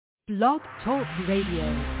Blog Talk Radio.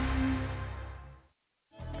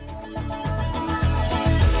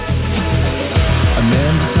 A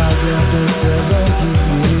man decides after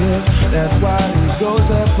 70 years, that's why he goes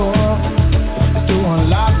there for, is to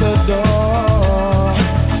unlock the door.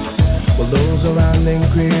 Well, those around him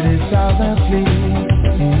criticize and flee.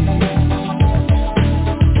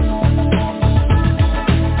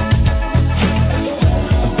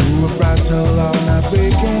 Through a fractal on a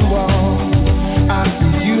breaking wall, I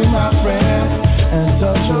see you, my friend, and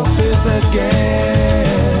touch your face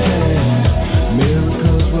again.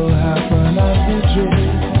 Miracles will happen as you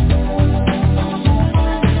dream.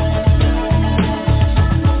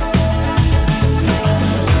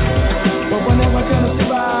 But we're never gonna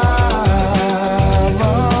survive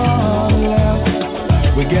unless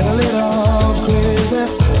we get a little crazy.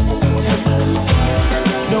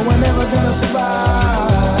 No, we're never gonna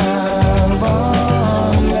survive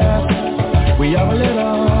unless we have a little.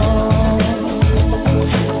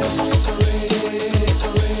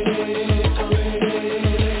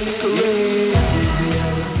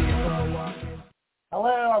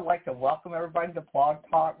 I'd like to welcome everybody to Blog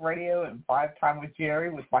Talk Radio and Five Time with Jerry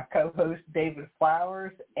with my co-host David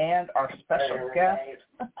Flowers and our special guest,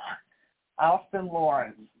 Austin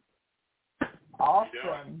Lawrence.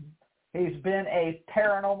 Austin, he's been a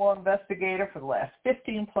paranormal investigator for the last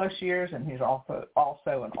 15 plus years, and he's also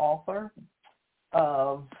an author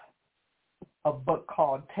of a book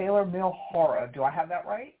called Taylor Mill Horror. Do I have that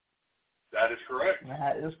right? That is correct.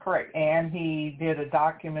 That is correct. And he did a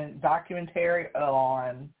documentary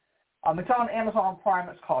on, it's on Amazon Prime.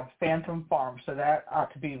 It's called Phantom Farm, so that ought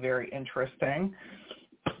to be very interesting.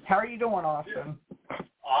 How are you doing, Austin?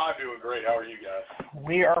 I'm doing great. How are you guys?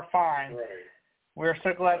 We are fine. Great. We're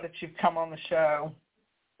so glad that you've come on the show.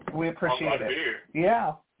 We appreciate I'm glad it. to be here.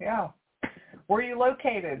 Yeah. Where are you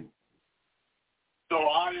located? So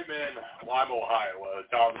I am in Lima, Ohio, a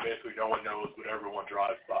town that basically no one knows, but everyone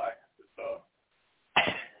drives by.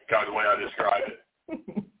 Kind of the way I describe it.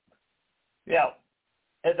 Yeah.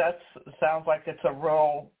 That sounds like it's a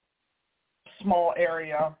real small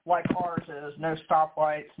area like ours is. No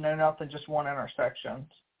stoplights, no nothing, just one intersection.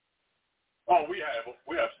 Oh, we have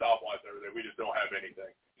stoplights and everything. We just don't have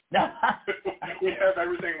anything. We have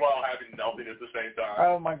everything while having nothing at the same time.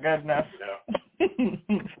 Oh, my goodness.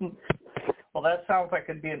 Yeah. Well, that sounds like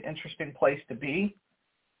it'd be an interesting place to be.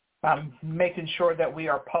 I'm making sure that we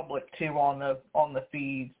are public too on the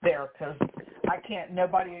feeds there, because I can't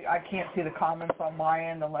see the comments on my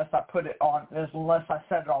end unless I set it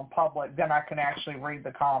on public. Then I can actually read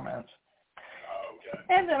the comments. Okay.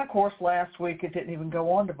 And then, of course, last week it didn't even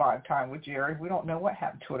go on to Vibe Time with Jerry. We don't know what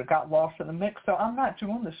happened to it. It got lost in the mix. So I'm not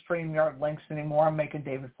doing the StreamYard links anymore. I'm making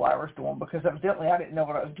David Flowers do them, because evidently I didn't know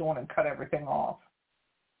what I was doing and cut everything off.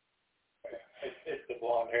 It's the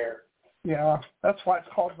blonde hair. Yeah, that's why it's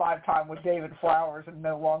called Vibe Time with David Flowers and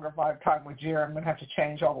no longer Vibe Time with Jerry. I'm going to have to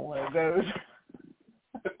change all the logos.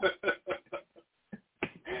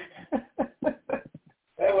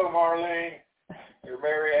 Hello, Marlene. You're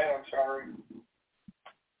Marianne, I'm sorry.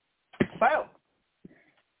 So,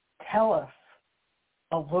 tell us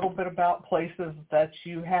a little bit about places that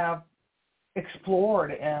you have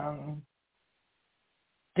explored and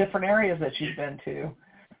different areas that you've been to.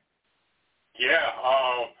 Yeah,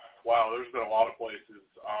 wow, there's been a lot of places.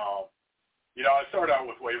 I started out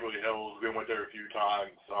with Waverly Hills. We went there a few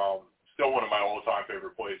times. Still one of my all-time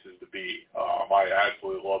favorite places to be. I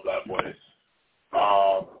absolutely love that place.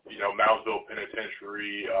 Moundsville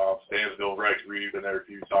Penitentiary, Stansville Rectory, been there a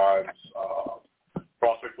few times.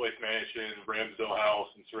 Prospect Place Mansion, Ramsdale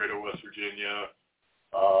House in Cerrito, West Virginia.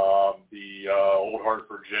 The Old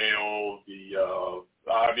Hartford Jail.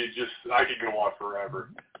 I could go on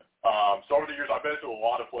forever. So over the years, I've been to a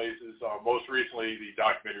lot of places. Most recently, the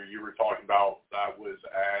documentary you were talking about, that was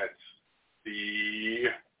at the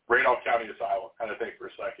Randolph County Asylum. I had to think for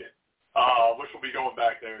a second. Which will be going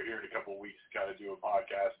back there here in a couple of weeks to kind of do a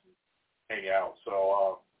podcast and hang out.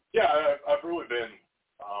 So, I've really been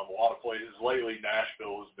a lot of places. Lately,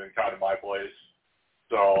 Nashville has been kind of my place.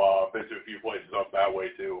 So I've been to a few places up that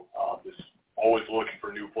way, too. Just always looking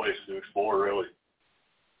for new places to explore, really.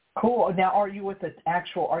 Cool. Now, are you with the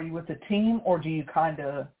team, or do you kind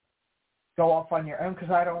of go off on your own?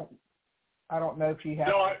 Because I don't know if you have.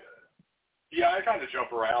 No, I kind of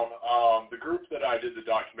jump around. The group that I did the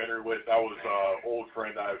documentary with, that was an old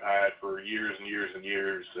friend that I've had for years and years and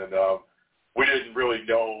years, and we didn't really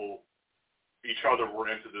know each other were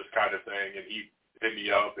into this kind of thing, and he hit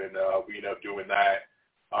me up, and we ended up doing that.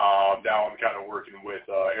 Now I'm kind of working with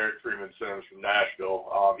Eric Freeman Sims from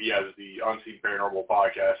Nashville. He has the Unseen Paranormal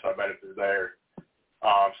podcast. I met him through there.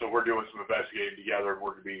 So we're doing some investigating together.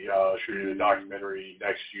 We're going to be shooting a documentary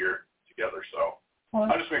next year together. So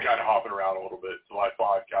I've just been kind of hopping around a little bit until I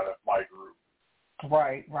find kind of my group.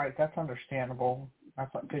 Right. That's understandable.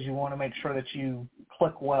 That's because you want to make sure that you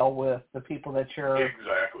click well with the people that you're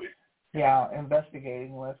exactly. Yeah,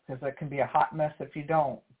 investigating with, because that can be a hot mess if you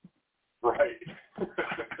don't. Right.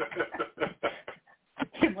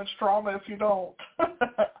 Too much trauma if you don't.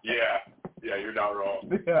 Yeah, you're not wrong.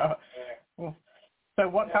 Yeah. So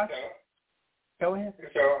what kind? Go ahead.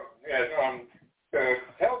 So,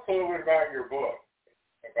 tell us a little bit about your book.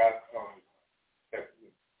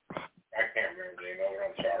 I can't remember the name of it.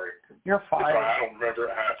 I'm sorry. You're fine. I don't remember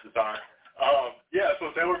it half the time.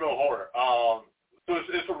 So Taylorville Horror. So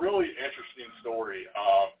it's a really interesting story.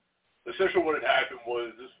 Essentially what had happened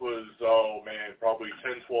was probably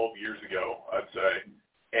 10, 12 years ago, I'd say.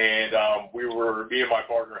 And me and my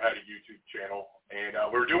partner had a YouTube channel, and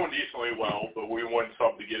we were doing decently well, but we wanted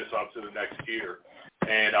something to get us up to the next tier.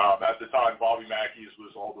 And at the time, Bobby Mackey's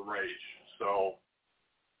was all the rage. So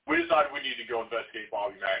we decided we needed to go investigate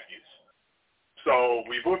Bobby Mackey's. So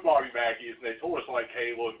we booked Bobby Mackey's, and they told us, like,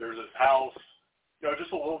 hey, look, there's this house, just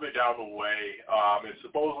a little bit down the way. It's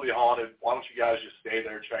supposedly haunted. Why don't you guys just stay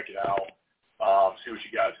there, check it out, see what you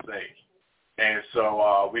guys think. And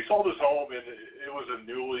so we saw this home, and it was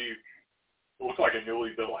looked like a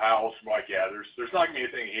newly built house. I'm like, yeah, there's not going to be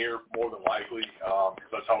anything here, more than likely, because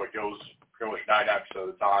that's how it goes pretty much 99%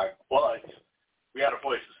 of the time. But we had a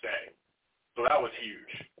place to stay, so that was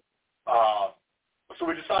huge. So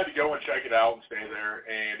we decided to go and check it out and stay there,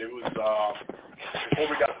 and it was before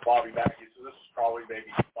we got to Bobby Mackey, so this was probably maybe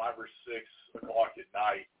 5 or 6 o'clock at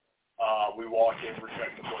night. We walked in, we're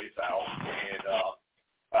checking the place out, and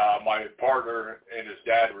my partner and his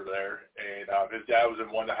dad were there, and his dad was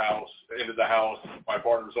into the house, my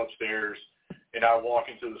partner was upstairs, and I walk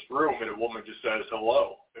into this room, and a woman just says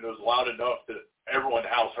hello, and it was loud enough that everyone in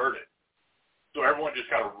the house heard it. So everyone just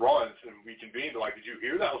kind of runs, and we convened, like, did you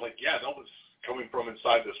hear that? I was like, yeah, that was coming from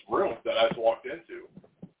inside this room that I just walked into.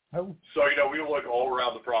 Oh. So, we look all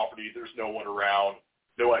around the property. There's no one around,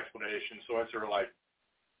 no explanation. So it's sort of like,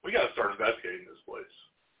 we got to start investigating this place.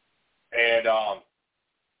 And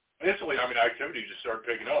instantly, activity just started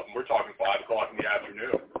picking up, and we're talking 5 o'clock in the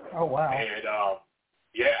afternoon. Oh, wow. And,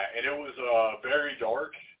 and it was very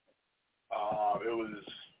dark. It was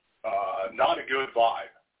not a good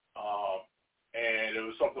vibe. And it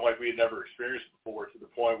was something like we had never experienced before, to the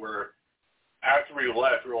point where after we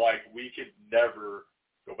left, we were like, we could never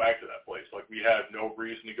go back to that place. Like, we had no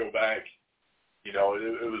reason to go back. There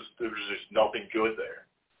was just nothing good there.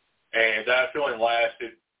 And that feeling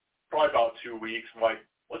lasted probably about 2 weeks. I'm like,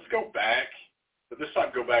 let's go back, but this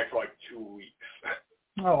time go back for like 2 weeks.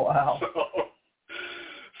 Oh, wow.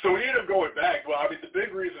 So we ended up going back. Well, the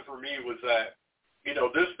big reason for me was that,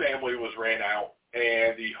 this family was ran out,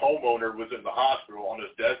 and the homeowner was in the hospital on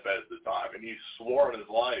his deathbed at the time, and he swore on his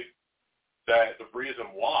life that the reason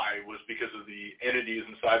why was because of the entities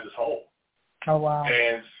inside this home. Oh, wow.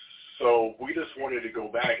 And so we just wanted to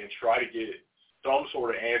go back and try to get some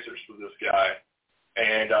sort of answers for this guy.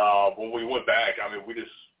 And when we went back,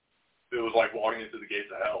 it was like walking into the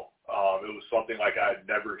gates of hell. It was something like I had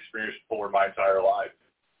never experienced before in my entire life.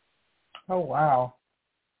 Oh, wow.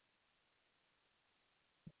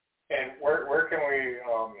 And where can we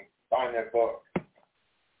find that book?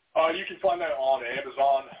 You can find that on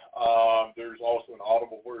Amazon. There's also an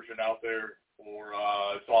Audible version out there, or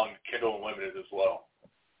it's on Kindle Unlimited as well.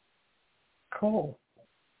 Cool.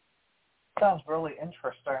 Sounds really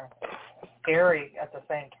interesting. Scary at the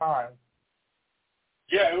same time.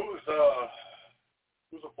 Yeah, it was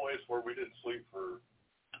a place where we didn't sleep for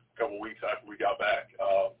a couple of weeks after we got back.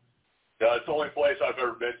 It's the only place I've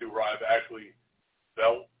ever been to where I've actually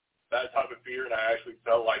felt that type of fear, and I actually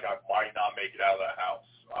felt like I might not make it out of that house.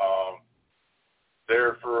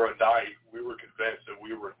 There for a night, we were convinced that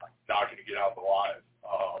we were not going to get out alive.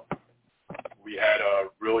 We had a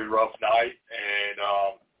really rough night, and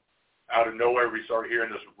out of nowhere, we started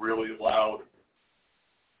hearing this really loud,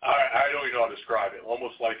 I don't even know how to describe it,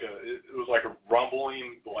 almost like it was like a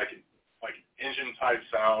rumbling, like an engine type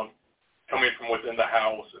sound coming from within the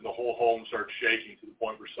house, and the whole home started shaking to the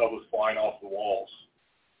point where stuff was flying off the walls.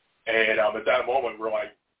 And at that moment, we're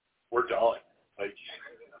like, we're done. Like,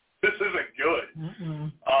 this isn't good.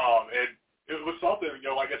 Mm-mm. And it was something,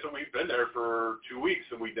 like I said, we've been there for 2 weeks,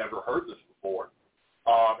 and we'd never heard this before.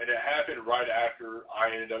 And it happened right after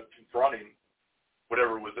I ended up confronting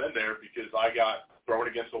whatever was in there, because I got thrown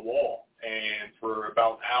against the wall. And for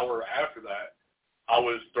about an hour after that, I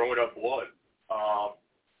was throwing up blood.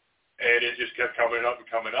 And it just kept coming up and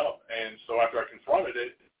coming up. And so after I confronted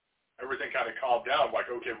it, everything kind of calmed down. Like,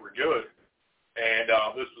 okay, we're good. And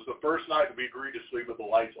this was the first night that we agreed to sleep with the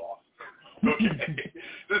lights off. Okay,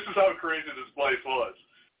 this is how crazy this place was.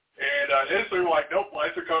 And instantly we're like, nope,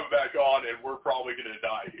 lights are coming back on, and we're probably going to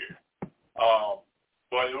die here.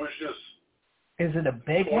 But it was just. Is it a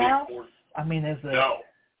big house? I mean, is it? No.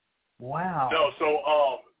 Wow. No.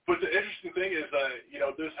 So, but the interesting thing is that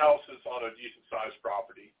this house is on a decent sized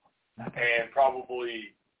property, and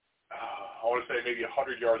probably I want to say maybe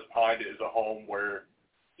 100 yards behind it is a home where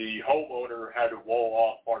the homeowner had to wall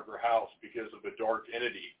off part of her house because of a dark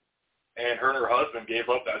entity. And her and her husband gave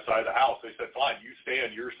up that side of the house. They said, fine, you stay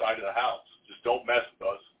on your side of the house. Just don't mess with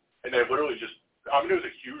us. And they literally just, it was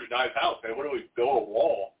a huge, nice house. They literally built a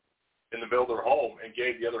wall in the middle of their home and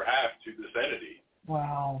gave the other half to this entity.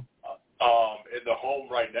 Wow. In the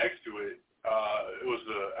home right next to it, it was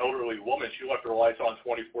an elderly woman. She left her lights on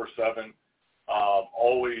 24/7,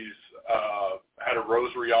 always had a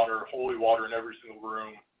rosary on her, holy water in every single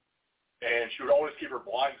room. And she would always keep her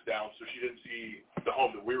blinds down so she didn't see the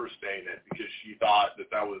home that we were staying in because she thought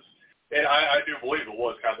that was, and I do believe it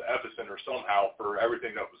was kind of the epicenter somehow for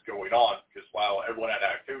everything that was going on because while everyone had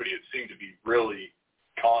activity, it seemed to be really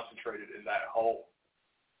concentrated in that home.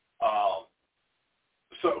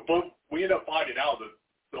 But we ended up finding out that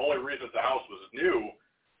the only reason that the house was new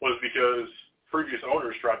was because previous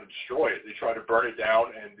owners tried to destroy it. They tried to burn it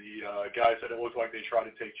down, and the guy said it looked like they tried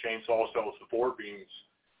to take chainsaws to the floor beams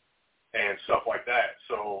and stuff like that.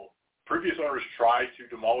 So previous owners tried to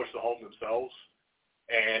demolish the home themselves,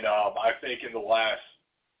 and I think in the last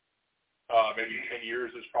maybe 10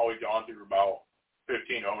 years, it's probably gone through about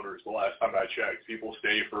 15 owners the last time I checked. People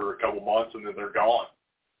stay for a couple months, and then they're gone.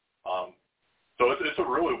 So it's a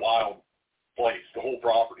really wild place, the whole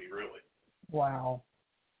property, really. Wow.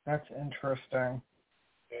 That's interesting.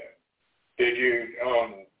 Yeah. Did you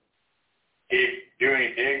do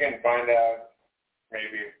any digging and find out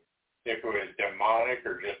maybe if it was demonic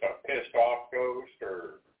or just a pissed off ghost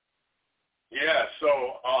or? Yeah,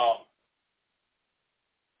 so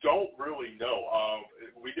don't really know.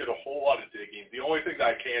 We did a whole lot of digging. The only thing that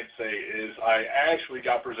I can say is I actually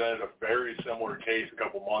got presented a very similar case a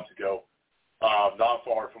couple months ago, not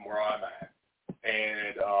far from where I'm at.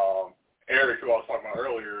 And Eric, who I was talking about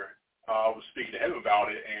earlier, I was speaking to him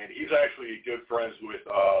about it, and he's actually good friends with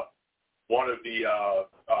one of the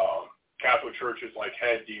Catholic Church's like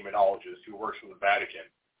head demonologist who works for the Vatican.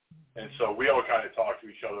 And so we all kind of talked to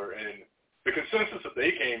each other, and the consensus that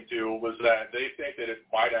they came to was that they think that it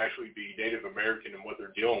might actually be Native American, and what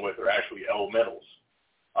they're dealing with are actually elementals.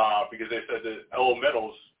 Because they said that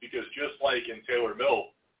elementals, because just like in Taylor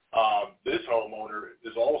Mill, this homeowner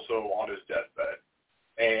is also on his deathbed.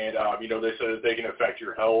 And, they said that they can affect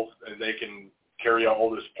your health, and they can carry out all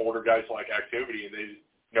this poltergeist-like activity, and they,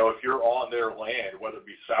 if you're on their land, whether it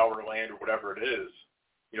be sour land or whatever it is,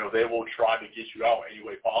 they will try to get you out any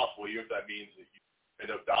way possible, even if that means that you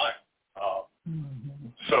end up dying.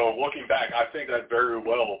 So looking back, I think that very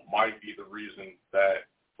well might be the reason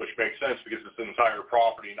which makes sense because it's an entire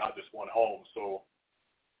property, not just one home. So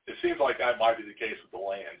it seems like that might be the case with the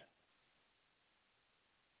land.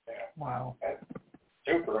 Yeah. Wow. That's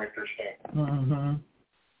super interesting. Mm-hmm.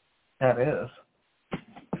 That is.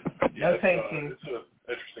 Yeah, no, thank you. It's an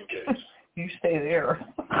interesting case. You stay there.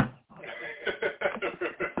 Right.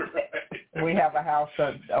 We have a house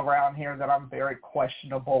around here that I'm very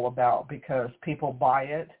questionable about because people buy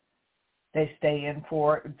it, they stay in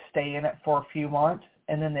it for a few months,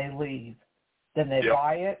 and then they leave. Then they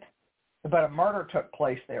buy it, but a murder took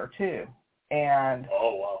place there too, and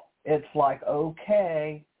oh wow, it's like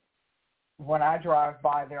okay. When I drive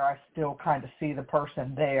by there, I still kind of see the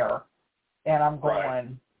person there, and I'm going, right.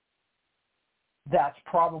 That's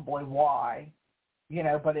probably why,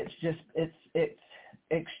 but it's just, it's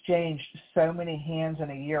exchanged so many hands in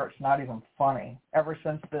a year, it's not even funny. Ever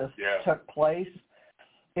since this took place,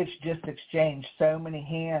 it's just exchanged so many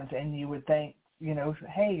hands, and you would think,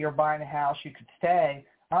 hey, you're buying a house, you could stay.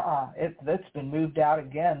 It's been moved out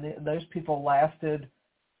again. Those people lasted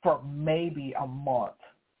for maybe a month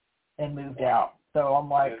and moved out. So I'm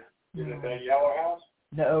like, is it that yellow house?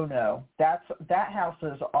 No. That house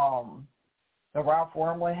is the Ralph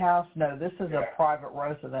Wormley house. No, this is a private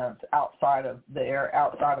residence outside of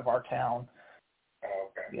our town. Oh,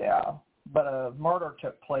 okay. Yeah, but a murder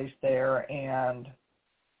took place there, and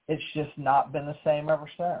it's just not been the same ever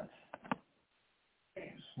since.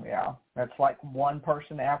 Yeah, that's like one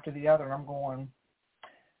person after the other, and I'm going,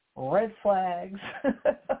 red flags.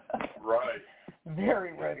 Right.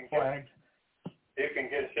 Very red flags. It can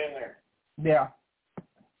get us in there.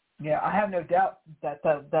 Yeah, I have no doubt that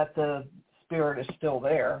the spirit is still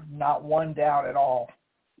there. Not one doubt at all.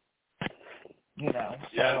 Yeah,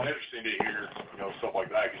 it's interesting to hear, stuff like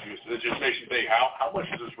that, because it just makes you think, how much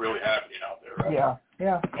is this really happening out there, right?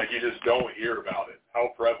 Yeah. Like, you just don't hear about it. How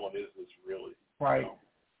prevalent is this really? Right.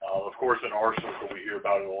 Of course, in our circle, we hear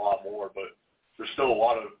about it a lot more, but there's still a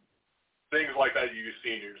lot of things like that you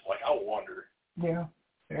see, and you're just like, I wonder. Yeah.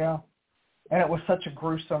 And it was such a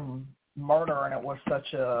gruesome murder, and it was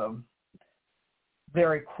such a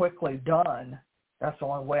very quickly done. That's the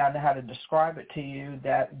only way I know how to describe it to you,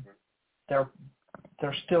 that they're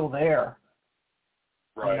still there.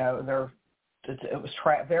 Right. It was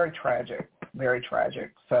very tragic, very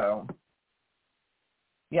tragic. So,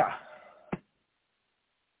 yeah.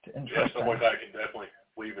 Interesting. Yeah, stuff like that can definitely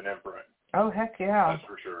leave an imprint. Oh, heck yeah. That's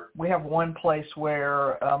for sure. We have one place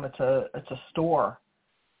where it's a store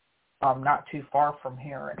not too far from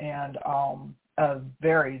here, and a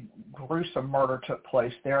very gruesome murder took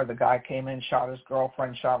place there. The guy came in, shot his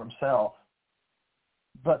girlfriend, shot himself.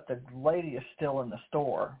 But the lady is still in the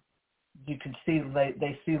store. You can see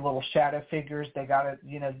they see little shadow figures. They got it,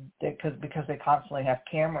 because they constantly have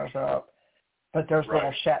cameras up. But there's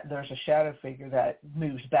right. There's a shadow figure that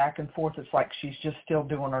moves back and forth. It's like she's just still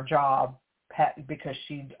doing her job because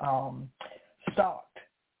she stalked,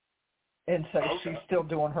 and so she's still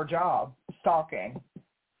doing her job, stalking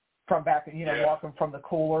from back, walking from the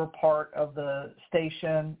cooler part of the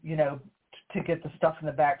station, to get the stuff in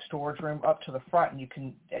the back storage room up to the front,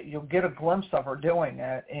 and you'll get a glimpse of her doing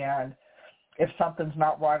it. And if something's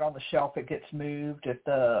not right on the shelf, it gets moved.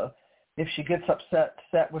 If she gets upset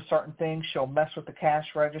with certain things, she'll mess with the cash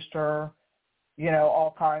register,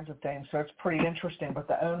 all kinds of things. So it's pretty interesting. But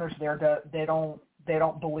the owners there, they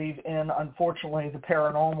don't believe in, unfortunately, the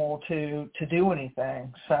paranormal to do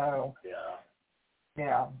anything. So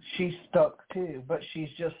yeah, she's stuck too. But she's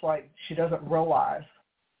just like, she doesn't realize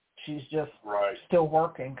she's just still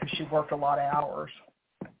working, because she worked a lot of hours.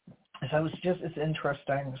 So it's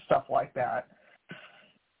interesting stuff like that.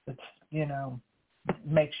 It's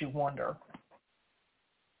makes you wonder.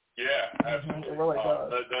 Yeah, absolutely. It really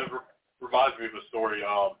does. That reminds me of a story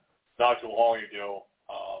not too long ago.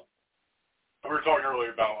 We were talking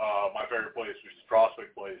earlier about my favorite place, which is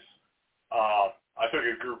Prospect Place. I took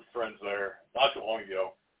a group of friends there not too long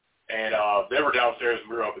ago, and they were downstairs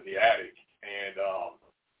and we were up in the attic, and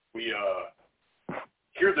we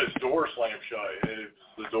hear this door slam shut, and it's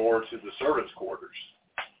the door to the servants' quarters.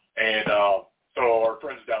 And so our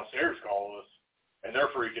friends downstairs call us, and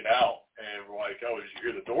they're freaking out. And we're like, oh, did you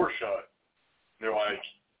hear the door shut? And they're like,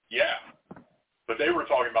 yeah. But they were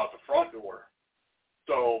talking about the front door.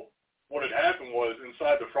 So what had happened was,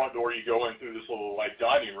 inside the front door, you go in through this little,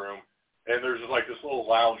 dining room, and there's this little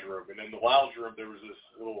lounge room. And in the lounge room, there was this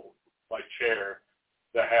little, chair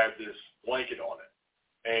that had this blanket on it.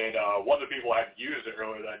 And one of the people had used it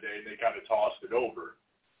earlier that day, and they kind of tossed it over.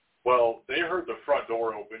 Well, they heard the front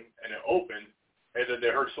door open, and it opened, and then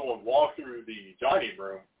they heard someone walk through the dining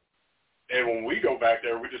room. And when we go back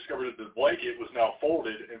there, we discovered that the blanket was now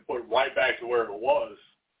folded and put right back to where it was.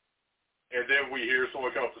 And then we hear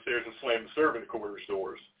someone come up the stairs and slam the servant quarters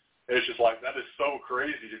doors. And it's just like, that is so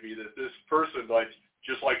crazy to me that this person,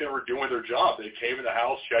 just like they were doing their job. They came in the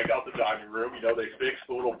house, checked out the dining room, they fixed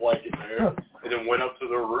the little blanket there, and then went up to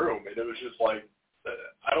their room. And it was just like,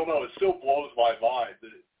 I don't know, it still blows my mind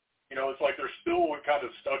that, it's like they're still kind of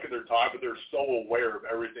stuck in their time, but they're so aware of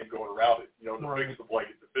everything going around it, to fix the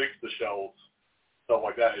blanket, to fix the shelves, stuff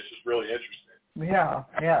like that. It's just really interesting. Yeah,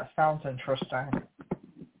 it sounds interesting.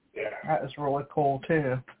 Yeah. That is really cool,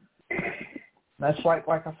 too. That's like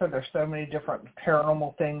I said, there's so many different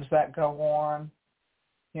paranormal things that go on.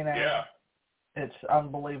 Yeah. It's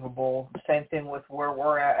unbelievable. Same thing with where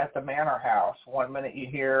we're at the Manor House. One minute you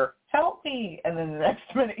hear, help me, and then the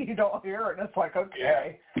next minute you don't hear it, and it's like,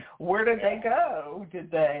 okay, where did they go?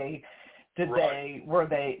 Were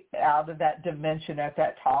they out of that dimension at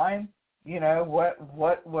that time?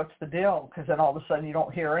 What's the deal? Because then all of a sudden you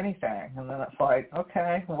don't hear anything, and then it's like,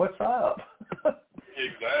 okay, what's up?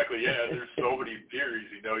 Exactly, yeah, there's so many theories,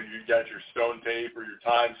 you got your stone tape or your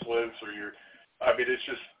time slips or it's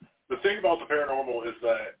just, the thing about the paranormal is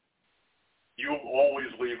that you always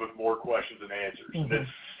leave with more questions than answers. Mm-hmm. It's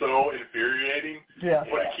so infuriating,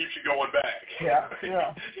 but it keeps you going back. Yeah.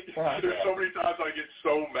 There's so many times I get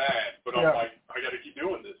so mad, but I'm like, I got to keep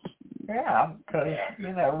doing this. Yeah,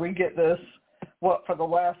 because, we get this, for the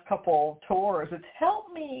last couple tours, it's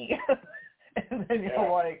help me. And then you're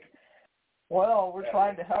like, well, we're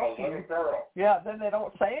trying to help you. Yeah, then they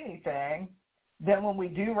don't say anything. Then when we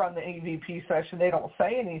do run the EVP session, they don't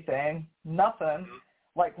say anything, nothing,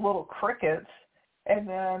 like little crickets. And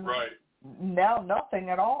then now nothing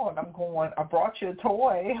at all. And I'm going, I brought you a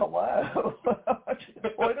toy. Hello. I brought you a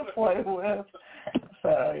toy to play with.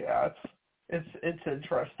 So yeah, it's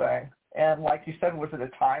interesting. And like you said, was it a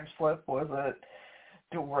time slip?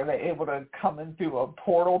 Were they able to come in through a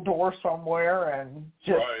portal door somewhere and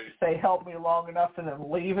just say, help me long enough and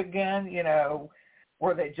then leave again? You know,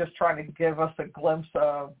 were they just trying to give us a glimpse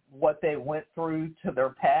of what they went through to their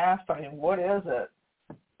past? I mean, what is it?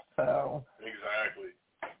 So exactly.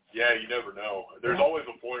 Yeah, you never know. There's always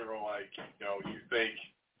a point where, like, you know, you think,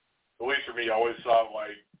 at least for me, I always thought,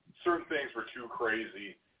 like, certain things were too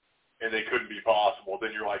crazy and they couldn't be possible.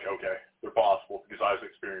 Then you're like, okay, they're possible because I've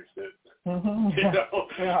experienced it. Mm-hmm. You know?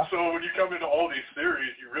 Yeah. So when you come into all these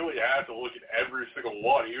theories, you really have to look at every single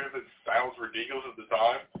one, even if it sounds ridiculous at the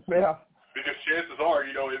time. Yeah. Because chances are,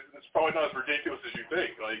 you know, it's probably not as ridiculous as you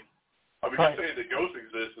think. Like, I mean, just saying that ghosts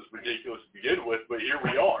exist is ridiculous to begin with, but here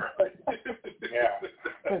we are. Yeah.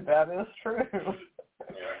 That is true.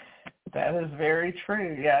 Yeah. That is very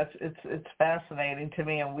true. Yeah, it's fascinating to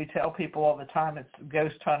me, and we tell people all the time it's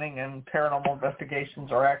ghost hunting and paranormal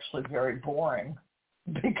investigations are actually very boring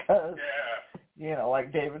because, you know,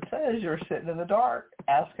 like David says, you're sitting in the dark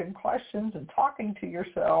asking questions and talking to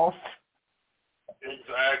yourself.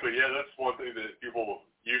 Exactly. Yeah, that's one thing that people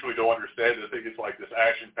usually don't understand. They think it's like this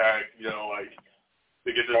action-packed, you know, like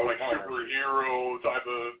they get this like superhero type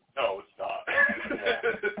of. No, it's not.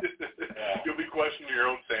 You'll be questioning your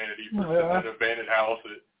own sanity for sitting in an abandoned house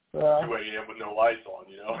at 2 a.m. with no lights on,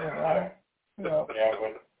 you know.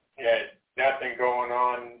 Nothing going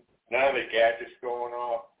on. None of the gadgets going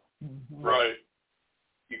off. Mm-hmm. Right.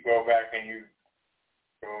 You go back and you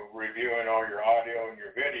go reviewing all your audio and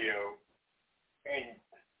your video, and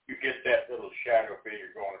you get that little shadow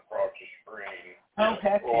figure going across the screen. Oh,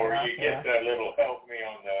 heck or you get that little help me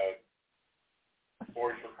on the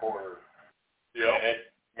voice recorder. Yeah. And it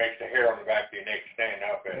makes the hair on the back of your neck stand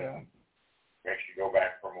up and makes you go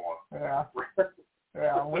back for more. Yeah.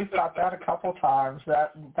 Yeah, we've got that a couple times.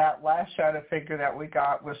 That last shadow figure that we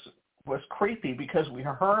got was creepy because we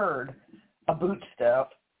heard a boot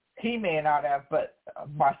step. He may not have, but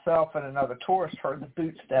myself and another tourist heard the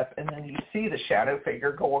boot step, and then you see the shadow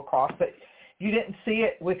figure go across it. You didn't see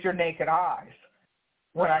it with your naked eyes.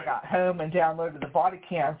 When I got home and downloaded the body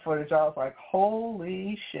cam footage, I was like,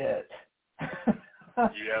 holy shit.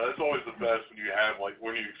 Yeah, that's always the best when you have, like,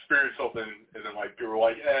 when you experience something and then, like, you're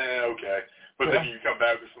like, okay. But then you come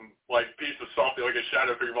back with some, like, piece of something, like a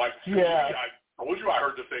shadow figure, like, I told you I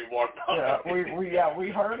heard the thing walk by. We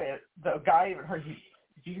heard it. The guy even heard, did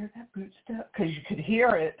you hear that boot step? Because you could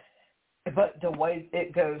hear it, but the way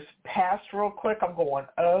it goes past real quick, I'm going,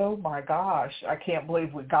 oh, my gosh, I can't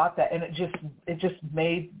believe we got that. And it just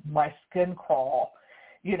made my skin crawl.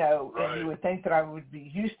 You know, and you would think that I would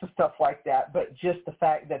be used to stuff like that, but just the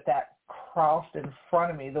fact that crossed in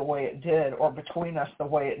front of me the way it did, or between us the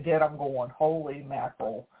way it did, I'm going, holy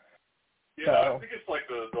mackerel. Yeah, I think it's like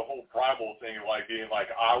the whole primal thing, like being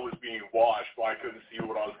like I was being watched, but I couldn't see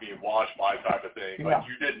what I was being watched by type of thing. Like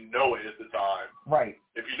you didn't know it at the time. Right.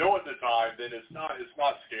 If you know it at the time, then it's not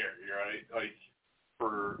scary, right? Like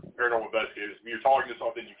for paranormal investigators, if you're talking to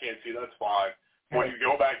something you can't see, that's fine. When you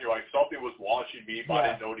go back, you're like, something was watching me, but I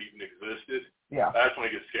didn't know it even existed. Yeah. That's when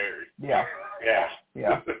it gets scary. Yeah.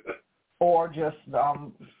 Yeah. Or just,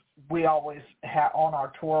 we always have, on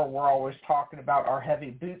our tour, we're always talking about our heavy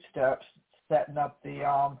boot steps, setting up the,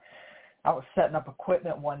 I was setting up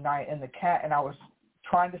equipment one night in the cat, and I was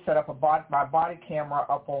trying to set up my body camera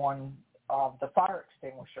up on the fire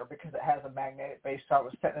extinguisher because it has a magnetic base, so I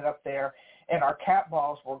was setting it up there, and our cat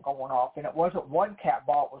balls were going off, and it wasn't one cat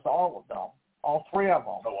ball, it was all of them. All three of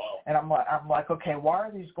them. Oh, wow. And I'm like, okay, why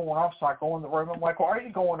are these going off? So I go in the room. I'm like, why are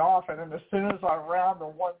you going off? And then as soon as I'm around the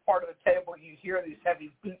one part of the table, you hear these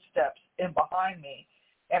heavy boot steps in behind me.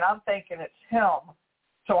 And I'm thinking it's him.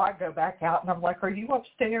 So I go back out, and I'm like, are you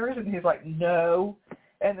upstairs? And he's like, no.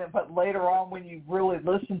 And then, but later on, when you really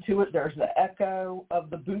listen to it, there's the echo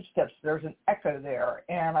of the boot steps. There's an echo there.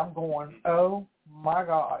 And I'm going, oh, my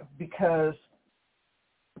God, because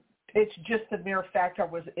it's just the mere fact I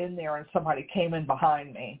was in there and somebody came in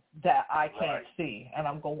behind me that I can't see, and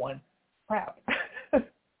I'm going, crap.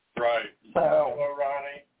 Right. So, hello,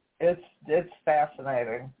 Ronnie. It's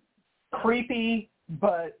fascinating, creepy,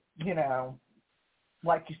 but you know,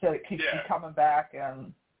 like you said, it keeps you coming back,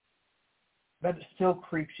 but it still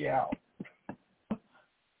creeps you out.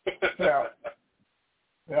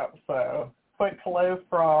 So, quick hello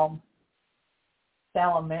from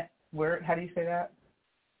Salamanca. How do you say that?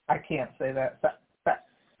 I can't say that.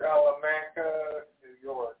 Salamanca, New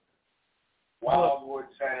York. Wildwood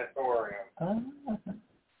Sanatorium.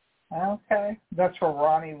 Okay. That's where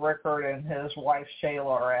Ronnie Rickard and his wife Shayla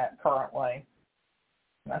are at currently.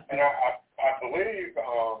 And I believe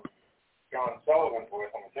John Sullivan's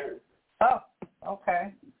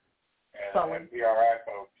selling. PRI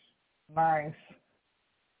folks. Nice.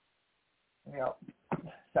 Yep.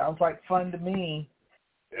 Sounds like fun to me.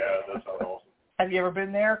 Yeah, that sounds awesome. Have you ever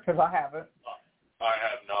been there? Because I haven't. I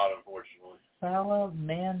have not, unfortunately.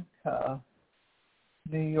 Salamanca,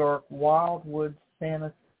 New York, Wildwood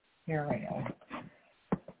Sanitarium.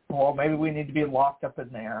 Well, maybe we need to be locked up in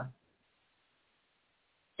there.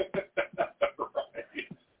 Right.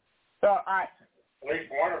 So At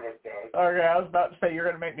least one of us does. Okay, I was about to say you're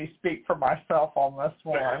going to make me speak for myself on this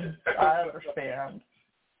one. I understand.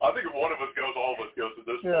 I think if one of us goes, all of us goes at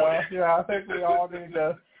this point. Yeah, I think we all need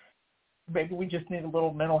to, maybe we just need a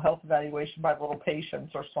little mental health evaluation by little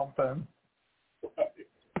patients or something.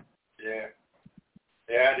 Yeah.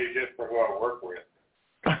 Yeah, I do just for who I work with.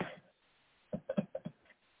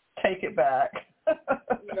 Take it back.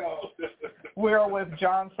 No. We're with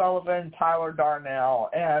John Sullivan, Tyler Darnell,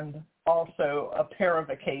 and also a pair of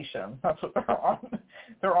vacation. That's what they're on.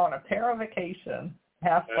 They're on a pair of vacation.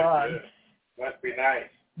 Have fun. Must be nice.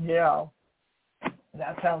 Yeah.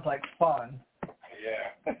 That sounds like fun.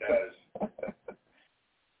 Yeah, it does.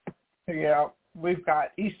 Yeah. We've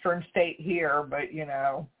got Eastern State here, but, you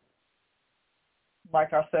know,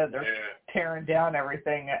 like I said, they're tearing down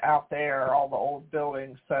everything out there, all the old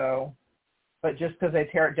buildings. So, but just because they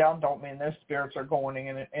tear it down don't mean those spirits are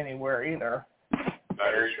going anywhere either.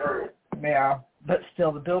 Very true. Yeah, but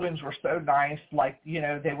still, the buildings were so nice. Like, you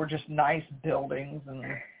know, they were just nice buildings. And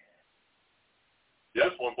yeah,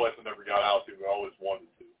 that's one place I never got out to, but I always wanted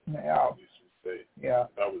to. Yeah. Eastern State. Yeah.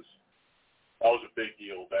 That was a big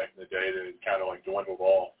deal back in the day. That it kind of like dwindled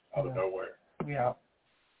off out of nowhere. Yeah.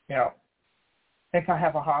 Yeah. I think I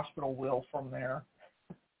have a hospital will from there.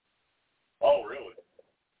 Oh, really?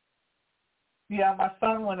 Yeah, my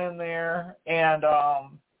son went in there, and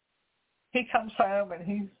he comes home, and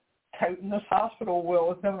he's toting this hospital will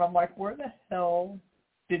with him, and I'm like, where the hell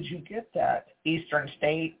did you get that? Eastern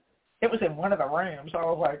State. It was in one of the rooms. I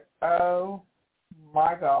was like, oh,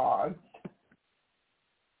 my God.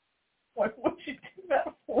 Like, what'd you do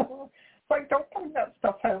that for? Like, don't bring that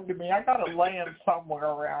stuff home to me. I got it laying somewhere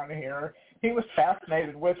around here. He was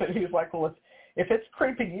fascinated with it. He's like, well, if it's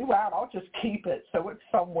creeping you out, I'll just keep it. So it's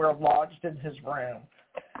somewhere lodged in his room.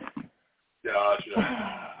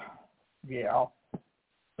 Gotcha. Yeah.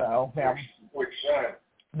 So, yeah. Which son?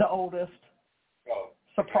 The oldest. Oh.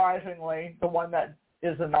 Surprisingly, the one that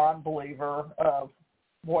is a non-believer of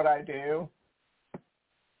what I do.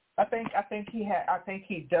 I think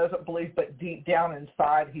he doesn't believe, but deep down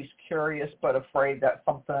inside he's curious but afraid of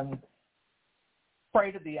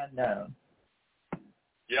the unknown.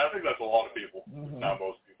 Yeah, I think that's a lot of people. Mm-hmm. Not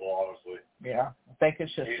most people, honestly. Yeah, I think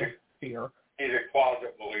it's just a fear. He's a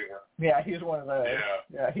closet believer. Yeah, he's one of those.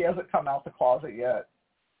 Yeah, he hasn't come out the closet yet.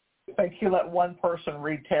 I think he let one person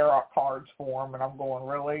read tarot cards for him, and I'm going,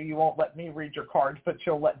 really? You won't let me read your cards, but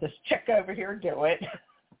you'll let this chick over here do it?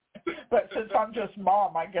 But since I'm just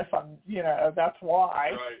mom, I guess I'm, that's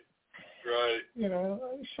why. Right.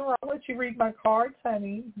 Sure, I'll let you read my cards,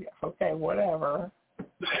 honey. Yeah, okay, whatever.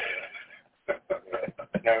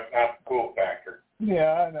 No, not the cool factor.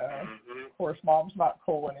 Yeah, I know. Mm-hmm. Of course, mom's not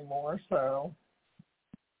cool anymore, so,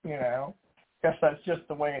 guess that's just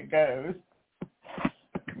the way it goes.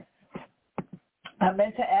 I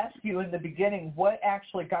meant to ask you in the beginning, what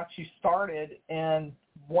actually got you started in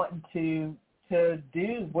wanting to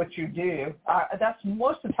do what you do? That's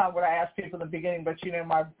most of the time what I ask people in the beginning, but,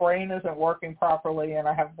 my brain isn't working properly and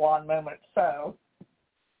I have blonde moments, so.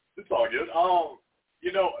 It's all good.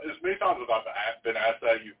 As many times as I've been asked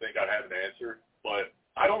that, you think I'd have an answer, but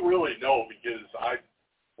I don't really know because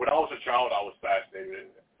when I was a child, I was fascinated.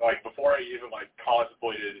 Like, before I even,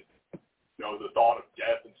 contemplated, the thought of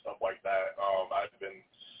death and stuff like that, I've been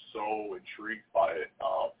so intrigued by it.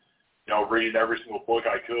 Reading every single book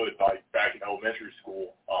I could, back in elementary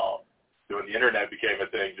school, when the internet became a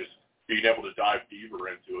thing, just being able to dive deeper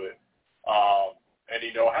into it. And,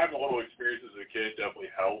 having a little experience as a kid definitely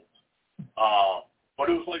helped. But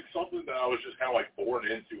it was something that I was just kind of born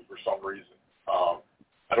into for some reason.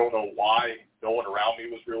 I don't know why no one around me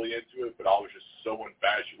was really into it, but I was just so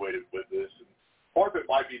infatuated with this. And part of it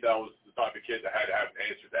might be that I was the type of kid that had to have an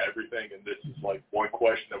answer to everything, and this is one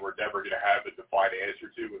question that we're never going to have a defined answer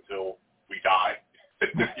to until we die.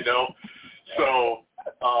 So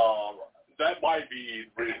that might be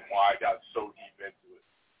the reason why I got so deep into it.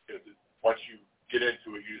 Because once you get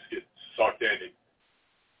into it, you just get sucked in and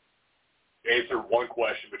answer one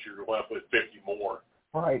question, but you're left with 50 more.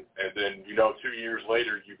 Right. And then, 2 years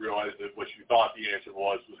later, you realize that what you thought the answer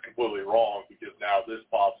was completely wrong because now this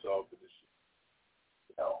pops up. And it's,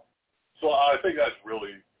 So I think that's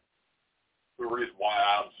really the reason why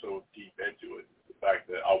I'm so deep into it. fact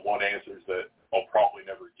that I want answers that I'll probably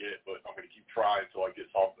never get, but I'm going to keep trying until I get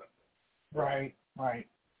something. Right.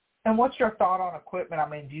 And what's your thought on equipment? I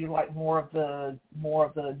mean, do you like more of the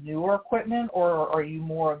newer equipment, or are you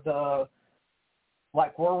more of the,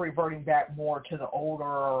 like, we're reverting back more to the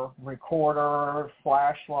older recorder,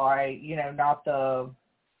 flashlight, not the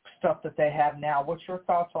stuff that they have now? What's your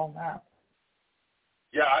thoughts on that?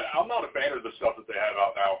 Yeah, I'm not a fan of the stuff that they have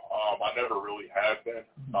out now. I never really have been.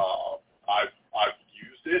 I've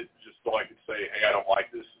used it just so I could say, hey, I don't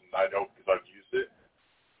like this, and I know because I've used it.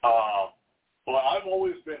 But I've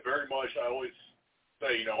always been very much, I always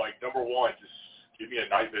say, like, number one, just give me a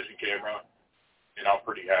night vision camera, and I'm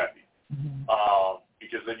pretty happy.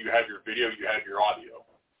 Because then you have your video, you have your audio.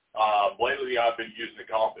 Lately, I've been using the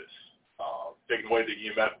compass, taking away the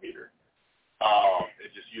EMF meter, and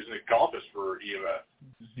just using the compass for EMF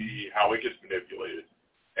to see how it gets manipulated.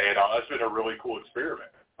 And that's been a really cool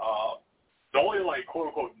experiment. The only, like,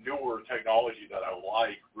 quote-unquote newer technology that I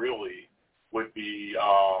like, really, would be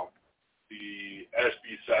the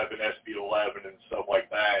SB7, SB11, and stuff like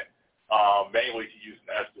that, mainly to use in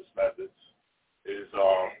Estes methods, is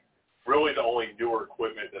really the only newer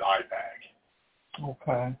equipment that I pack.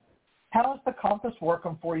 Okay. How is the compass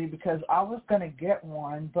working for you? Because I was going to get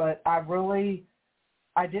one, but I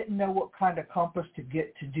didn't know what kind of compass to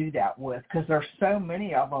get to do that with, because there's so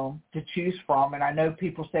many of them to choose from, and I know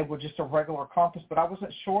people say, well, just a regular compass, but I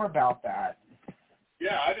wasn't sure about that.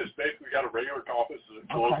 Yeah, I just basically got a regular compass that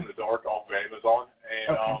glows in the dark off of Amazon,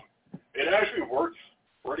 and it actually works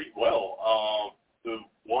pretty well. The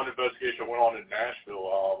one investigation I went on in Nashville,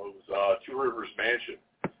 it was Two Rivers Mansion.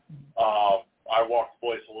 I walked the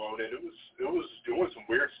place alone, and it was doing some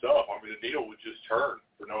weird stuff. I mean, the needle would just turn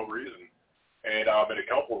for no reason, and in a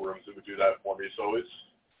couple of rooms it would do that for me. So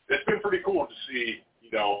it's been pretty cool to see.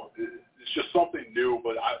 It's just something new.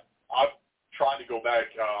 But I'm trying to go back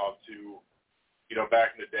to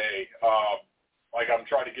back in the day, like I'm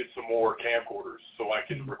trying to get some more camcorders so I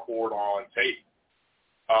can record on tape.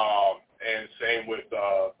 And same with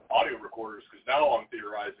audio recorders, because now I'm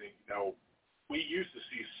theorizing, we used to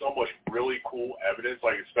see so much really cool evidence,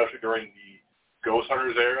 like especially during the Ghost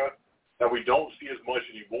Hunters era, that we don't see as much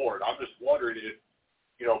anymore. And I'm just wondering if,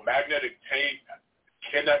 magnetic tape,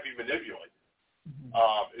 can that be manipulated?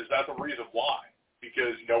 Is that the reason why?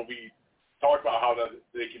 Because, we talk about how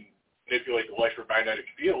they can manipulate the electromagnetic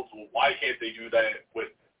fields. Well, why can't they do that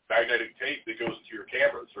with magnetic tape that goes into your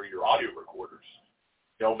cameras or your audio recorders?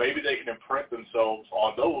 Maybe they can imprint themselves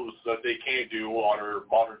on those that they can't do on our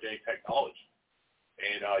modern-day technology.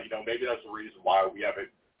 And, maybe that's the reason why we haven't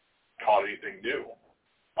caught anything new.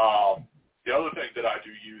 The other thing that I do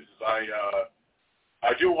use is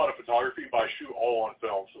I do a lot of photography, but I shoot all on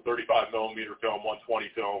film, so 35-millimeter film, 120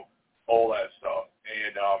 film, all that stuff.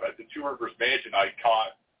 And at the Two Rivers Mansion, I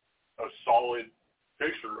caught a solid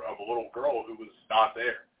picture of a little girl who was not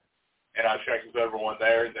there. And I checked with everyone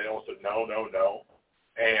there, and they all said, no.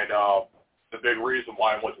 And the big reason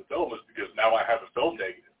why I went to film is because now I have a film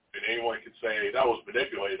negative. And anyone can say that was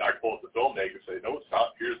manipulated. I can pull up the film negative and say, no, it's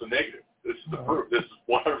not. Here's the negative. This is the proof. This is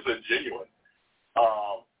 100% genuine.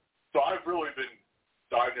 So I've really been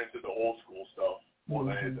diving into the old school stuff more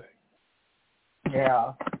than anything.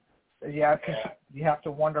 Yeah, because you have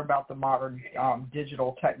to wonder about the modern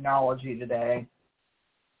digital technology today.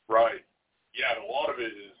 Right. Yeah, and a lot of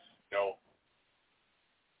it is,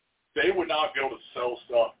 they would not be able to sell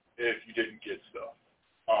stuff if you didn't get stuff.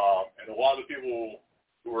 And a lot of the people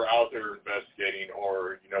who are out there investigating,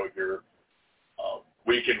 or, your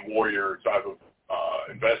weekend warrior type of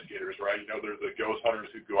investigators, right? They're the ghost hunters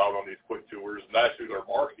who go out on these quick tours, and that's who they're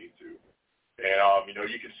marketing to. And,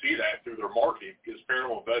 you can see that through their marketing, because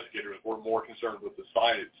paranormal investigators were more concerned with the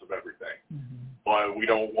science of everything. But we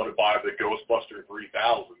don't want to buy the Ghostbuster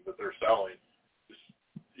 3000 that they're selling. Just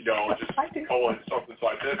call it something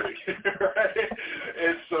scientific, right?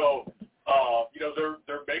 And so,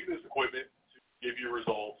 they're making this equipment to give you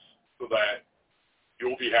results so that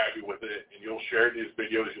you'll be happy with it, and you'll share these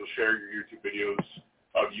videos, you'll share your YouTube videos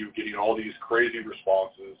of you getting all these crazy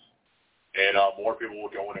responses, and more people will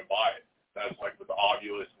go in and buy it. That's like with the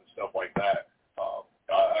Oculus and stuff like that.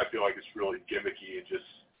 I feel like it's really gimmicky, and just,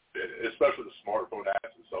 especially the smartphone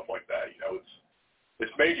apps and stuff like that,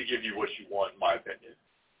 it's made to give you what you want, in my opinion.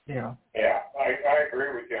 Yeah. Yeah, I agree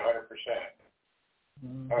with you 100%.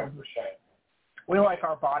 100%. We like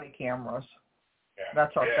our body cameras. Yeah.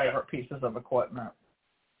 That's our favorite pieces of equipment.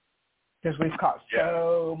 Because we've caught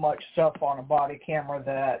so much stuff on a body camera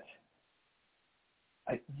that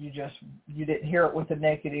you didn't hear it with the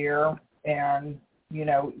naked ear, and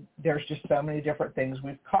there's just so many different things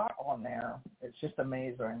we've caught on there. It's just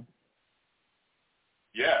amazing.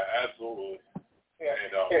 Yeah, absolutely. Yeah.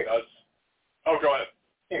 And that's. Oh, go ahead.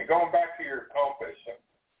 Yeah, going back to your compass,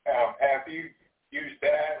 have you used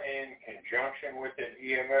that in conjunction with an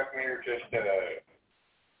EMF meter just to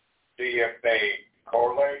see if they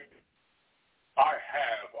correlate? I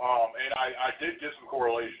have, and I did get some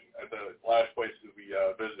correlation at the last place that we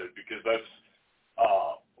visited, because that's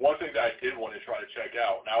one thing that I did want to try to check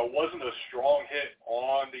out. Now, it wasn't a strong hit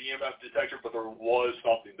on the EMF detector, but there was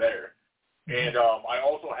something there. And I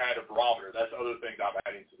also had a barometer. That's other things I'm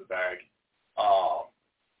adding to the bag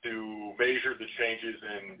to measure the changes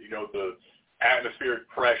in, the atmospheric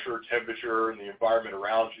pressure, temperature, and the environment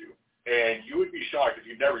around you. And you would be shocked if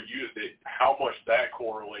you've never used it, how much that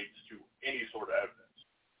correlates to any sort of evidence.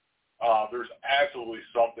 There's absolutely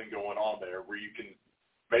something going on there where you can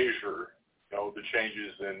measure, the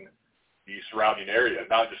changes in the surrounding area,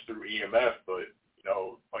 not just through EMF, but,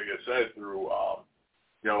 like I said, through,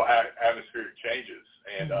 atmospheric changes.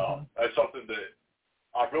 And that's something that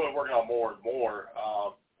I'm really working on more and more.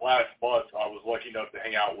 Last month, I was lucky enough to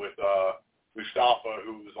hang out with Mustafa,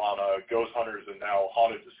 who was on Ghost Hunters and now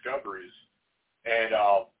Haunted Discoveries. And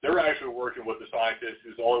they're actually working with a scientist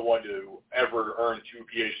who's the only one to ever earn 2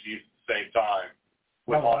 PhDs at the same time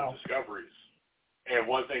with Haunted Discoveries. And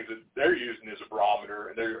one of the things that they're using is a barometer,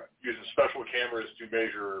 and they're using special cameras to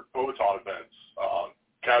measure photon events,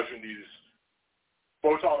 capturing these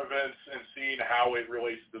photon events and seeing how it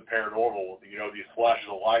relates to the paranormal, these flashes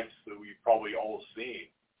of lights that we've probably all seen.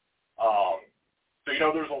 So,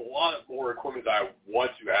 there's a lot more equipment that I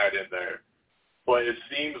want to add in there. But it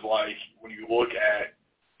seems like when you look at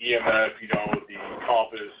EMF, the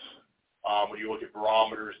compass, when you look at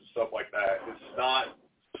barometers and stuff like that, it's not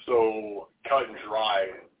so cut and dry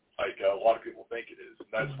like a lot of people think it is. And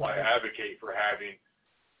that's why I advocate for having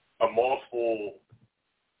a multiple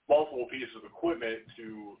pieces of equipment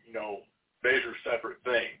to, measure separate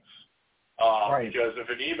things. Because if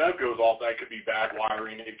an EMF goes off, that could be bad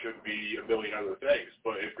wiring, it could be a million other things.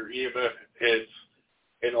 But if your EMF hits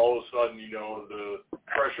and all of a sudden, the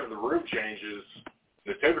pressure in the room changes,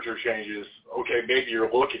 the temperature changes, okay, maybe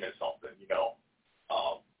you're looking at something,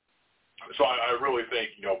 So I really think,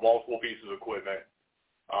 multiple pieces of equipment,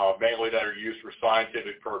 mainly that are used for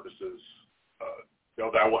scientific purposes,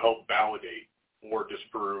 that will help validate or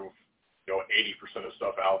disprove, 80% of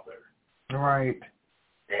stuff out there. Right.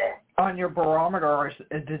 Yeah. On your barometer,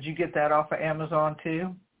 did you get that off of Amazon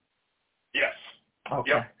too? Yes.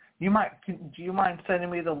 Okay. Yep. Do you mind sending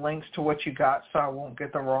me the links to what you got so I won't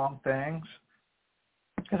get the wrong things?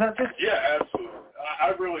 Cause that's just... Yeah, absolutely.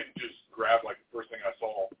 I really just grabbed the first thing I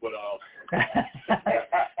saw, but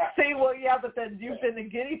See, well, yeah, but then you've been the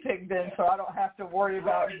guinea pig then, so I don't have to worry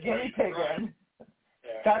about guinea pigging. Right.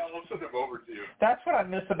 Yeah, I'll send them over to you. That's what I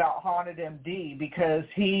miss about Haunted MD, because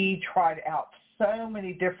he tried out so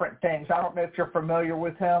many different things. I don't know if you're familiar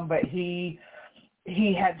with him, but he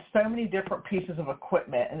had so many different pieces of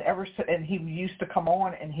equipment, and he used to come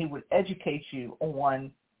on and he would educate you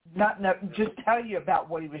on just tell you about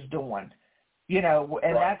what he was doing,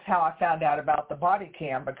 and that's how I found out about the body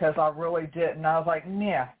cam, because I really didn't. I was like,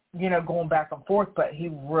 yeah, going back and forth, but he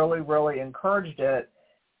really, really encouraged it,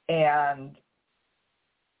 and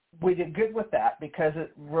we did good with that, because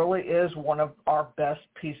it really is one of our best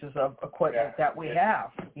pieces of equipment that we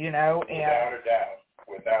have, and without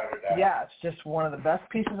a doubt. Yeah, it's just one of the best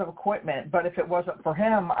pieces of equipment. But if it wasn't for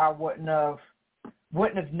him, I wouldn't have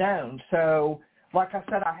known. So, like I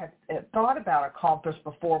said, I had thought about a compass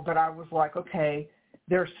before, but I was like, okay,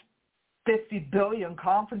 there's 50 billion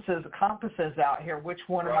compasses out here. Which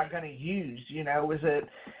one am I going to use? Is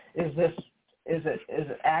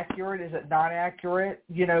it accurate? Is it not accurate?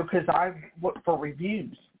 Because I've looked for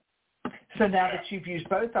reviews. So now that you've used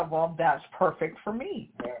both of them, that's perfect for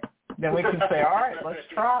me. Yeah. Then we can say, all right, let's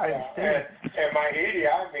try and see. And my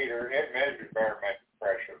EDI meter, it measures barometric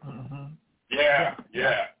pressure. Mm-hmm.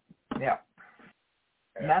 Yeah.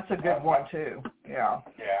 And that's a good one, too. Yeah.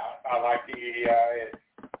 Yeah, I like the EDI.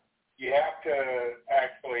 You have to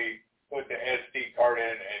actually put the SD card in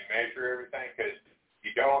and measure everything, because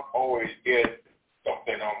you don't always get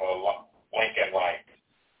something on the blinking light.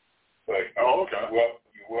 But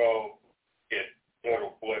you will get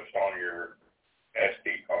little blips on your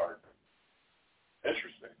SD card.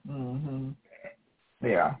 Interesting. Mm-hmm.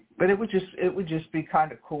 Yeah, but it would just be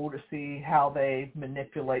kind of cool to see how they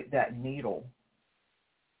manipulate that needle.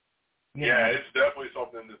 Yeah, it's definitely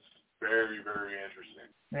something that's very, very interesting.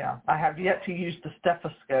 Yeah, I have yet to use the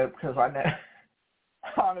stethoscope, because I know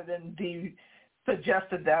Haunted MD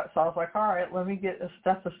suggested that, so I was like, all right, let me get a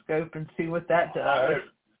stethoscope and see what that does.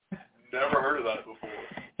 I've never heard of that before.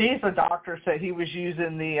 He's a doctor, so he was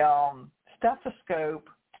using the stethoscope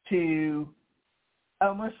to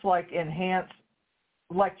almost like enhance,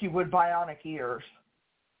 like you would bionic ears.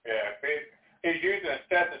 Yeah, he's using a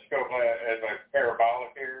stethoscope as like parabolic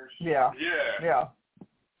ears. Yeah.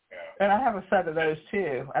 And I have a set of those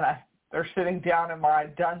too, and they're sitting down in my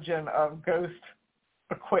dungeon of ghost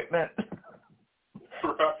equipment.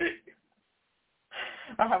 Right.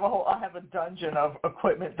 I have a dungeon of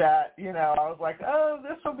equipment that, I was like, oh,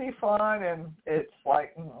 this will be fun, and it's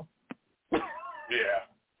like,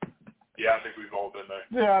 Yeah, I think we've all been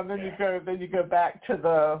there. Yeah, and then you go back to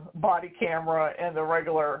the body camera and the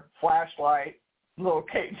regular flashlight, little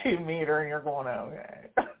K2 meter, and you're going, okay.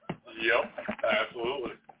 Yep,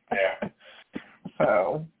 absolutely. Yeah.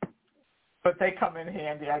 So, but they come in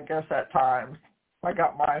handy, I guess, at times. I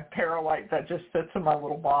got my Paralight that just sits in my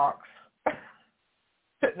little box,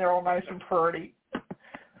 sitting there all nice and pretty.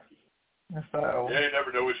 So. Yeah, you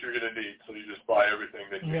never know what you're going to need, so you just buy everything,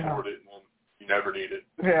 then you hoard it, and then you never need it.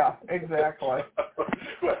 Yeah, exactly.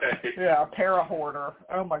 Yeah, para-hoarder.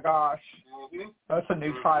 Oh, my gosh. Mm-hmm. That's a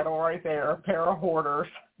new title right there. Para-hoarders.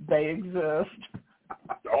 They exist.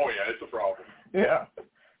 Oh, yeah, it's a problem. Yeah,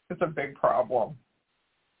 it's a big problem.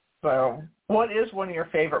 So, what is one of your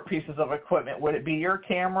favorite pieces of equipment? Would it be your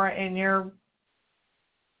camera and your...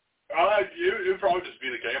 It would probably just be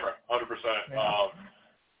the camera, 100%. Yeah.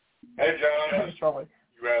 Hey, John.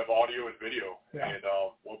 You have audio and video, yeah. And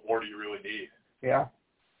what more do you really need? Yeah,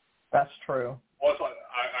 that's true. Plus,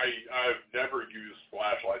 I've never used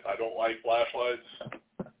flashlights. I don't like flashlights.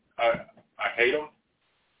 I hate them.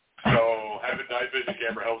 So having night vision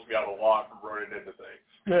camera helps me out a lot from running into things.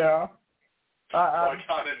 Yeah. So I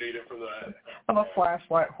kind of need it for that. I'm a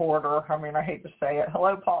flashlight hoarder. I mean, I hate to say it.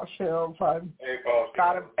 Hello, Paul Shields. I've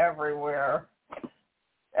got them everywhere.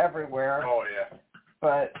 Everywhere. Oh, yeah.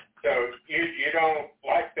 But so you don't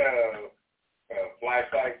like the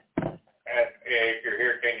flashlight? If you're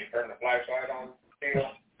here, can you turn the flashlight on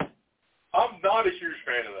still? I'm not a huge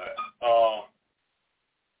fan of that.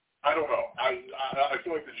 I don't know. I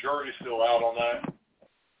feel like the jury's still out on that,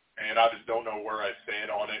 and I just don't know where I stand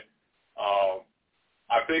on it.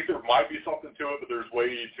 I think there might be something to it, but there's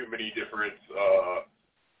way too many different.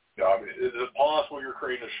 Is it possible you're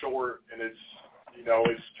creating a short and it's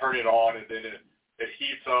turning on and then it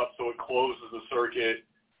heats up so it closes the circuit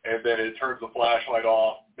and then it turns the flashlight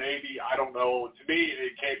off? Maybe, I don't know. To me,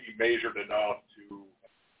 it can't be measured enough to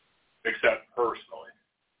accept personally.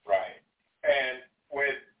 Right. And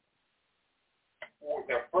with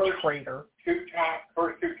the first two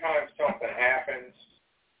times something happens,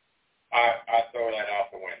 I throw that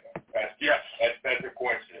out the window. That's a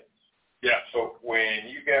coincidence. Yes. So when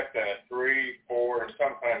you get the 3, 4,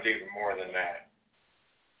 sometimes even more than that,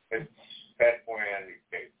 that's when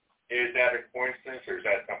is that a coincidence or is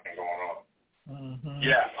that something going on? Mm-hmm.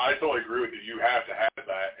 Yeah, I totally agree with you. You have to have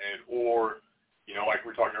that, or like we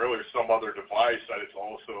were talking earlier, some other device that is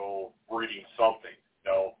also reading something,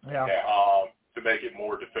 to make it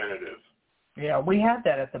more definitive. Yeah, we had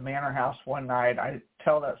that at the Manor House one night. I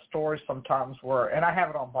tell that story sometimes and I have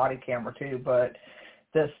it on body camera too, but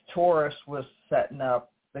this tourist was setting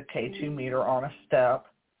up the K2 meter on a step,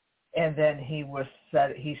 and then he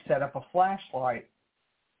set up a flashlight,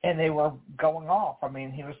 and they were going off. I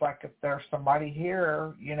mean, he was like, if there's somebody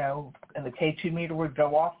here, and the K2 meter would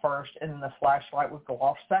go off first, and then the flashlight would go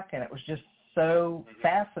off second. It was just so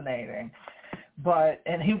fascinating.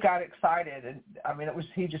 And he got excited, and I mean,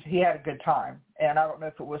 he had a good time. And I don't know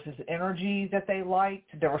if it was his energy that they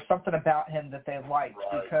liked. There was something about him that they liked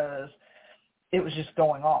because it was just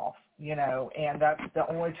going off, and that's the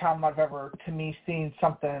only time I've ever, to me, seen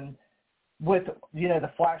something with,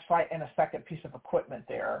 the flashlight and a second piece of equipment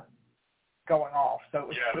there going off. So it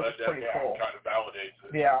was pretty cool. Kind of validates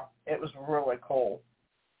it. Yeah, it was really cool.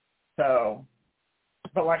 So,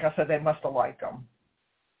 but like I said, they must have liked them.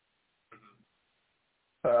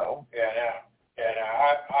 So. Yeah,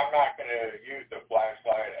 I'm not going to use the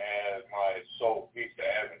flashlight as my sole piece of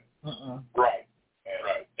evidence. Mm-mm. Right.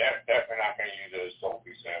 Definitely not going to use it as sole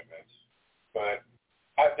piece of evidence. But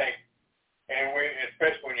I think,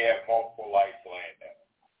 especially when you have multiple lights laying down.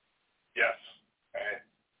 Yes. And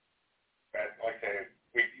like I said,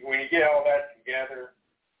 when you get all that together,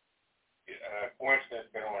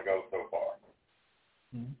 coincidence can only go so far.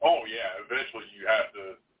 Mm-hmm. Oh, yeah. Eventually you have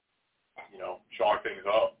to, chalk things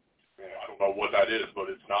up. I don't know what that is, but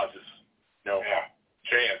it's not just,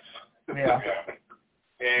 chance. Yeah.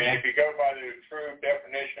 And if you go by the true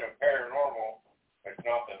definition of paranormal, it's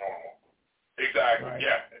not the normal. Exactly. Right.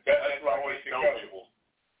 Yeah. That's what I always tell people.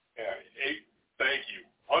 Yeah. Thank you.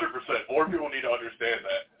 100%. More people need to understand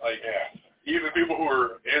that. Even people who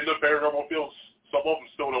are in the paranormal fields, some of them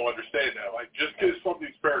still don't understand that.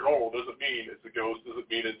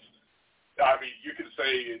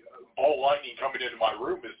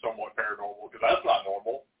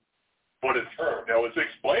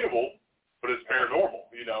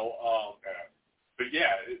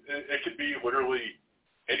 it could be literally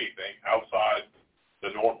anything outside the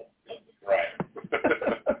normal. Right.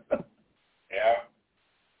 Yeah.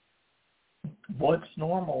 What's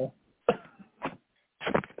normal?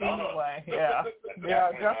 Anyway, yeah.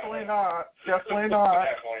 Yeah, definitely not. Definitely not.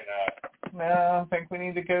 Definitely not. No, I think we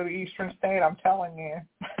need to go to Eastern State, I'm telling you.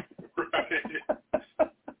 Right.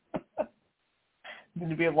 Need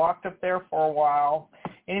to be locked up there for a while.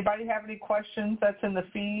 Anybody have any questions that's in the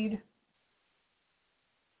feed?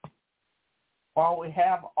 While we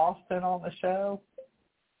have Austin on the show.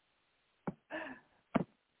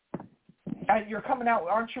 You're coming out,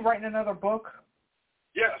 aren't you writing another book?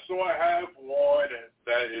 Yeah, so I have one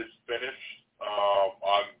that is finished.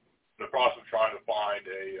 I'm in the process of trying to find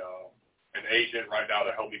an agent right now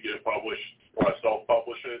to help me get it published, or I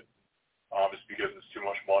self-publish it, just because it's too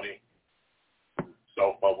much money.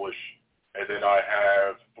 Self-publish. And then I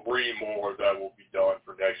have 3 more that will be done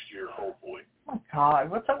for next year, hopefully. Oh, my God.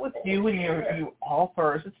 What's up with you and you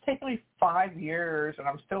authors? It's taken me 5 years, and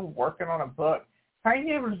I'm still working on a book. How are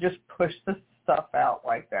you able to just push this stuff out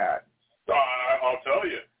like that? I'll tell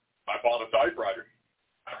you. I bought a typewriter.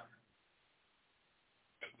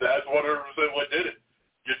 That's 100% what did it.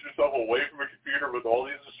 Get yourself away from a computer with all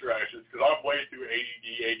these distractions, because I'm way too ADD,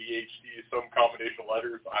 ADHD, some combination of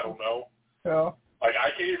letters, I don't know. Yeah. Like,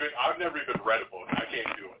 I've never even read a book. I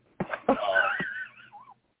can't do it.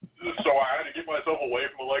 So I had to get myself away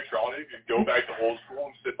from electronics and go back to old school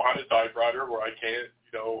and sit behind a typewriter where I can't,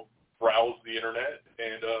 browse the internet,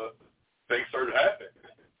 and things started happening.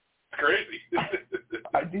 It's crazy.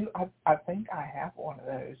 I think I have one of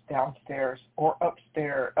those downstairs or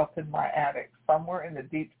upstairs, up in my attic, somewhere in the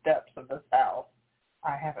deep depths of this house.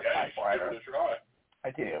 I have a typewriter. Give it a try.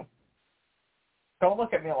 I do. Don't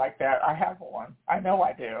look at me like that. I have one. I know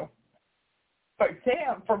I do. But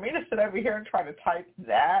damn, for me to sit over here and try to type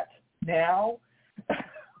that now,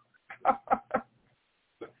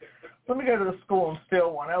 let me go to the school and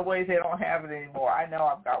steal one. Oh, wait, they don't have it anymore. I know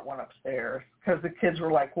I've got one upstairs because the kids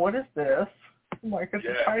were like, what is this? I'm like, it's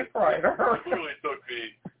a typewriter.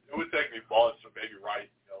 It would take me months to maybe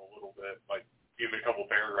write, a little bit, like give me a couple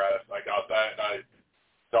paragraphs. I got that, and I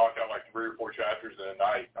knocked out like 3 or 4 chapters in a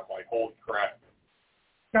night. I'm like, holy crap.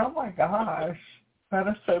 Oh, my gosh. That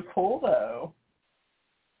is so cool, though.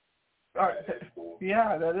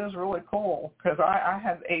 Yeah, that is really cool because I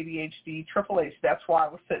have ADHD, Triple H. That's why I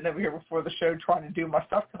was sitting over here before the show trying to do my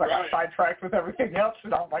stuff because I got sidetracked with everything else,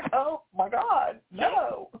 and I'm like, oh, my God,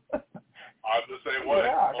 no. I'm the same way.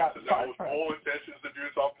 Yeah, I got sidetracked. With full intentions to do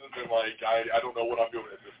something, and I don't know what I'm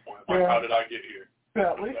doing at this point. Like, how did I get here?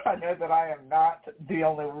 Well, at least I know that I am not the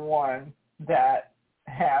only one that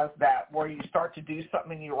has that where you start to do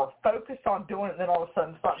something and you're focused on doing it, and then all of a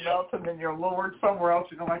sudden something else, and then you're lured somewhere else,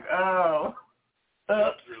 and you're like, oh. There's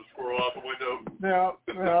a squirrel out the window.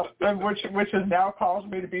 Yeah, and which has now caused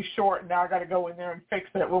me to be short, and now I got to go in there and fix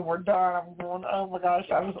it when we're done. I'm going, oh my gosh,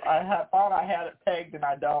 I thought I had it pegged, and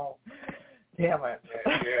I don't. Damn it.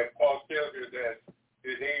 Yeah, Paul still do that.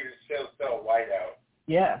 They even still sell whiteout.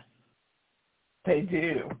 Yes, they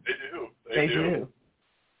do. They do.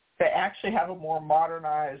 They actually have a more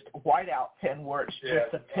modernized whiteout pen where it's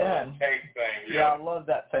just a pen. Tape thing. Yeah, I love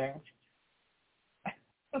that thing.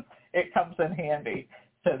 It comes in handy.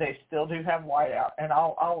 So they still do have whiteout, and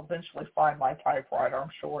I'll eventually find my typewriter.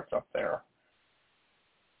 I'm sure it's up there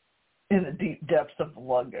in the deep depths of the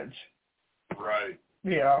luggage. Right.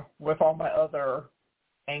 Yeah, with all my other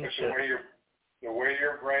ancient. The way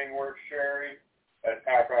your brain works, Sherry, that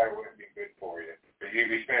typewriter wouldn't be good for you. Because you'd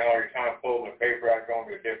be spending all your time pulling the paper out going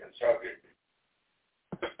to a different subject.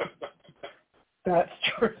 That's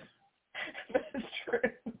true. That's true.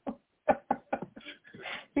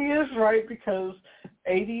 He is right because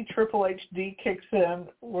AD Triple HD kicks in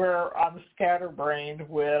where I'm scatterbrained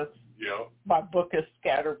with my book is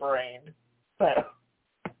scatterbrained. So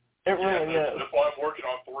it really is. That's why I'm working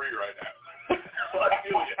on 3 right now.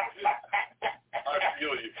 I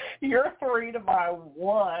feel you. You're 3 to my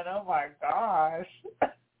 1. Oh my gosh.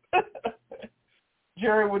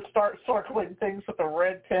 Jerry would start circling things with a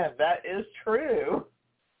red pen. That is true.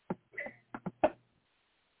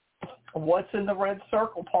 What's in the red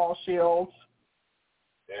circle, Paul Shields?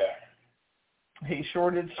 Yeah. He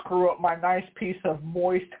sure did screw up my nice piece of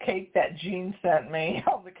moist cake that Gene sent me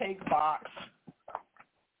on the cake box.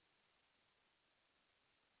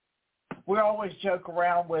 We always joke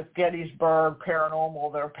around with Gettysburg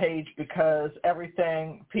Paranormal, their page, because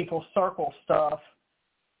everything, people circle stuff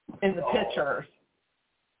in the pictures.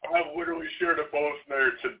 I literally shared a post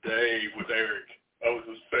there today with Eric. That was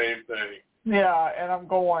the same thing. Yeah, and I'm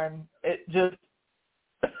going, there's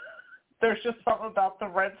just something about the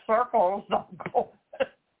red circles. I'm going,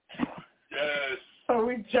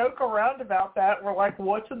 we joke around about that. We're like,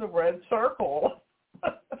 what's in the red circle?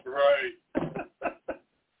 Right.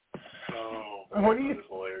 Oh, what do you?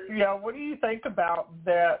 Hilarious. Yeah. What do you think about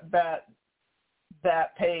that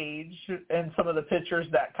page and some of the pictures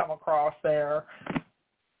that come across there?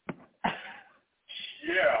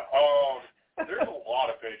 Yeah. There's a lot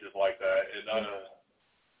of pages like that, and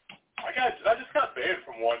I just got banned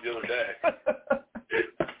from one the other day.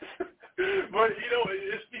 But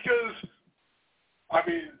it's because, I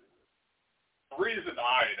mean, the reason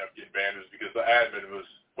I ended up getting banned is because the admin was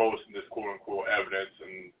posting this quote-unquote evidence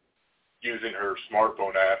and using her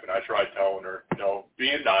smartphone app, and I tried telling her,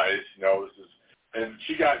 being nice, this is, and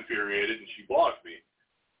she got infuriated and she blocked me.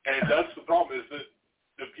 And that's the problem is that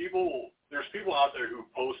there's people out there who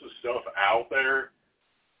post this stuff out there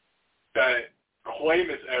that claim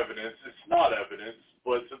it's evidence. It's not evidence,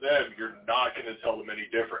 but to them, you're not going to tell them any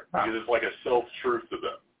different because it's like a self-truth to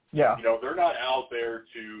them. Yeah. They're not out there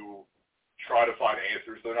to try to find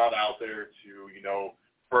answers. They're not out there to,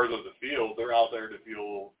 further the field. They're out there to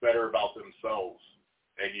feel better about themselves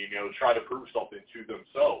and, try to prove something to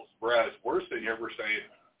themselves. Whereas we're sitting here, we're saying,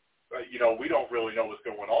 we don't really know what's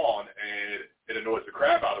going on, and it annoys the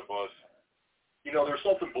crap out of us. There's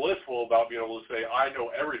something blissful about being able to say, I know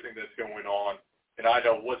everything that's going on, and I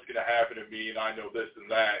know what's going to happen to me, and I know this and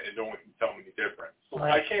that, and no one can tell me any different. So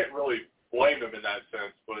I can't really blame them in that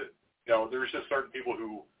sense, but, there's just certain people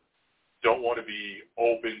who don't want to be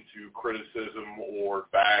open to criticism or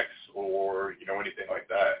facts or, anything like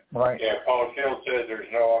that. Right. Yeah, Paul Shields says there's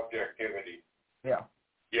no objectivity. Yeah.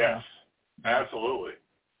 Yes, absolutely.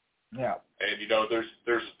 Yeah. And, you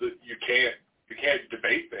can't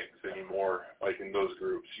debate things anymore, like in those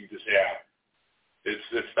groups. You just,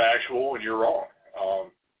 it's factual and you're wrong.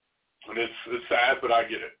 And it's sad, but I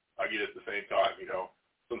get it. I get it at the same time,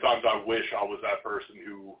 Sometimes I wish I was that person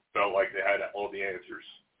who felt like they had all the answers,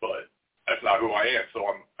 but that's not who I am, so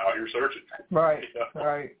I'm out here searching. Right,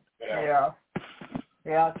 right.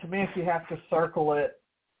 Yeah, to me, if you have to circle it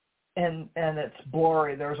and it's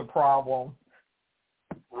blurry, there's a problem.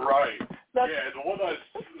 Right. Yeah, the one I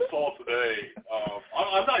saw today,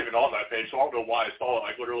 I'm not even on that page, so I don't know why I saw it.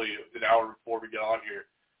 Like literally an hour before we got on here,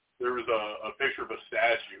 there was a picture of a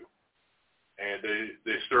statue, and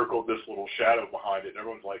they circled this little shadow behind it, and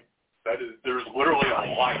everyone's like, there's literally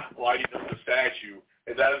a light lighting up the statue,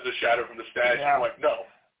 and that is the shadow from the statue. Yeah. I'm like, no,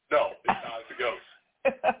 it's not. It's a ghost.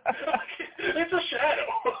 It's a shadow.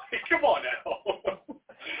 Come on now.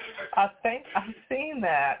 I think I've seen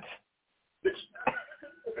that. If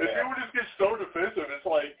people just get so defensive, it's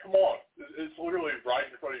like, come on. It's literally right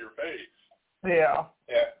in front of your face. Yeah.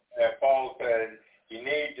 Yeah. And Paul said you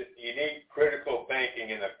need critical thinking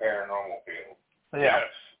in the paranormal field. Yeah.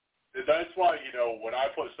 Yes. That's why, when I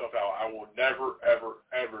put stuff out, I will never, ever,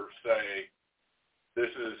 ever say this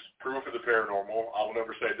is proof of the paranormal. I will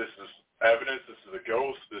never say this is evidence, this is a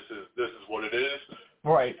ghost, this is what it is.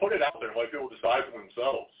 Right. Put it out there and let people decide for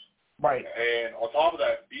themselves. Right. And on top of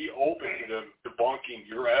that, be open to them debunking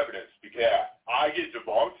your evidence, because I get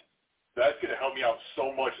debunked, that's going to help me out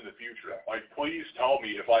so much in the future. Like, please tell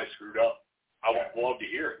me if I screwed up. I would love to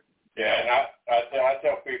hear it. Yeah, and I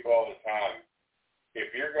tell people all the time,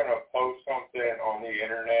 if you're going to post something on the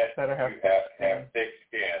internet, you have to have thick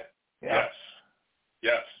skin. Yeah.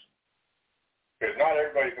 Yes. Because not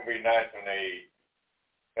everybody can be nice when they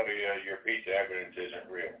tell you your piece of evidence isn't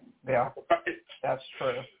real. Yeah. Right. That's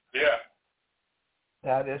true. Yeah.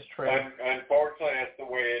 That is true. Unfortunately, that's the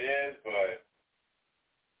way it is, but...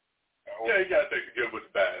 Yeah, you got to take the good with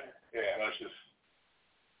the bad. Yeah. That's just...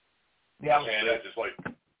 Yeah. And that's just like,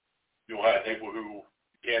 you'll have people who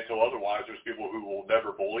can't tell otherwise. There's people who will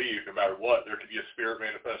never believe, no matter what. There could be a spirit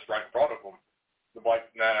manifest right in front of them. They're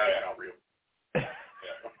like, nah, it's not real.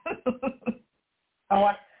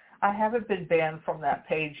 Oh, I haven't been banned from that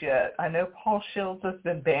page yet. I know Paul Shields has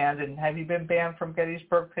been banned, and have you been banned from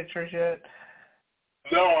Gettysburg Pictures yet?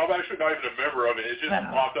 No, I'm actually not even a member of it. It just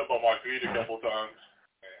popped up on my feed a couple of times.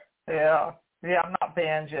 Yeah, I'm not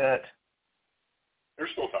banned yet.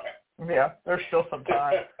 There's still time. Yeah, there's still some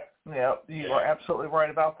time. Yeah, you are absolutely right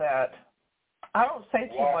about that. I don't say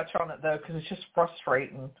too much on it, though, because it's just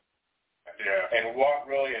frustrating. Yeah. And what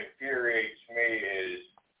really infuriates me is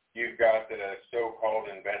you've got the so-called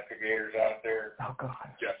investigators out there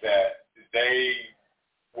that they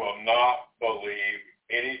will not believe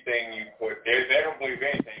anything you put. They don't believe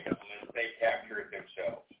anything unless they capture it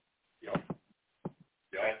themselves.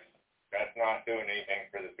 That's not doing anything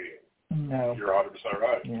for the field. No. You're 100%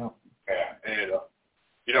 right. Yeah. And,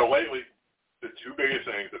 lately, the two biggest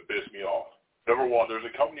things that piss me off. Number one, there's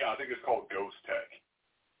a company, I think it's called Ghost Tech.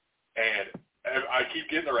 And I keep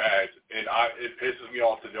getting their ads, and it pisses me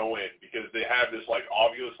off to no end because they have this like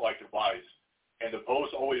obvious like device, and the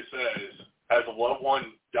post always says, "Has a loved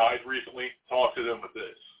one died recently? Talk to them with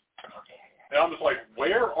this." And I'm just like,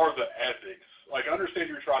 where are the ethics? Like, I understand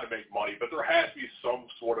you're trying to make money, but there has to be some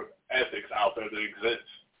sort of ethics out there that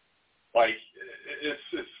exists. Like,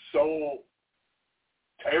 it's so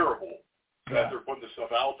terrible that they're putting this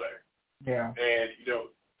stuff out there. Yeah. And, you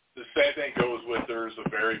know, the same thing goes with there's a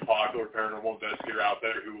very popular paranormal investigator out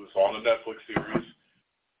there who was on the Netflix series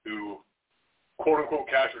who, quote-unquote,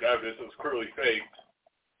 captured evidence that was clearly faked,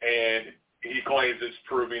 and he claims it's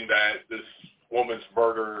proving that this woman's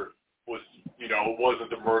murder was, you know, wasn't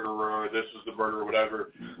the murderer, this was the murderer,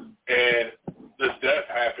 whatever. And this death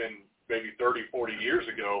happened maybe 30, 40 years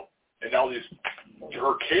ago, and now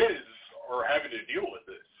her kids are having to deal with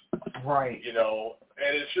this. Right. You know,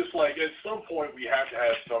 and it's just like at some point we have to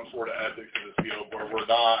have some sort of ethics in this field where we're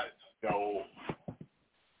not, you know,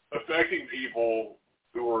 affecting people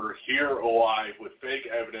who are here alive with fake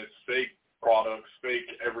evidence, fake products, fake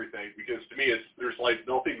everything. Because to me, there's like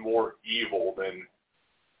nothing more evil than,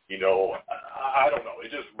 you know, I don't know.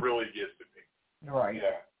 It just really gets to me. Right.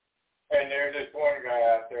 Yeah. And there's this one guy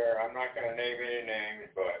out there, I'm not going to name any names,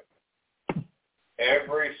 but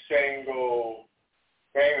every single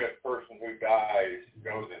famous person who dies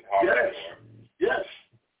goes and talks to him. Yes.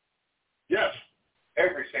 Yes.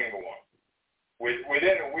 Every single one.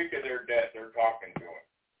 Within a week of their death, they're talking to him.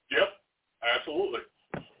 Yep. Absolutely.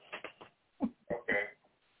 Okay.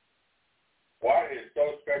 What is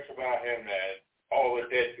so special about him that all the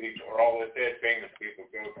dead people or all the dead famous people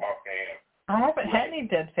go talk to him? I haven't had any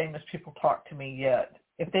dead famous people talk to me yet.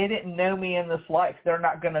 If they didn't know me in this life, they're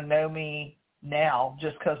not going to know me now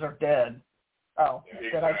just because they're dead. Oh,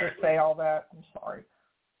 yeah, did I just say all that? I'm sorry.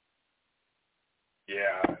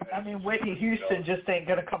 Yeah. I mean, Whitney Houston just ain't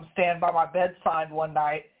going to come stand by my bedside one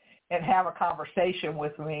night and have a conversation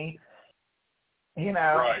with me, you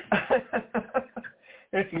know. Right.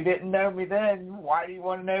 If you didn't know me then, why do you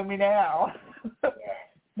want to know me now? Yeah.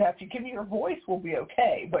 Now, if you give me your voice, we'll be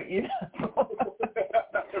okay, but you know.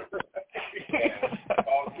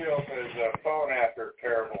 Paul Shields is a phone after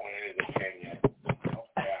terrible in his opinion.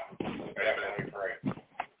 Yeah, definitely correct.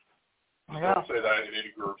 Yeah. Don't say that in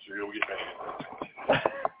any groups or you'll get mad.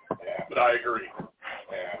 Yeah. But I agree.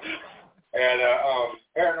 Yeah. And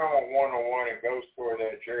Paranormal 101 and Ghost Tour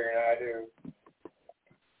that Jerry and I do,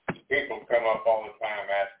 people come up all the time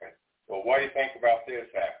asking, well, what do you think about this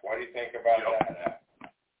app? What do you think about that app?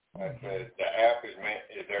 I said, the app is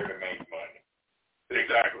there to make money.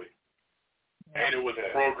 Exactly. And it was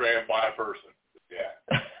programmed by a person.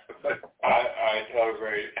 Yeah. I tell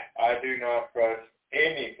everybody, I do not trust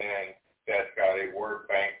anything that's got a word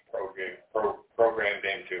bank programmed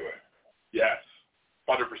into it. Yes.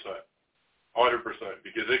 100%. 100%.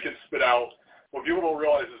 Because it can spit out, what people don't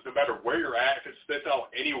realize is no matter where you're at, if it spits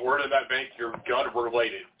out any word in that bank, you're going to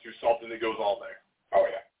relate it to something that goes on there. Oh,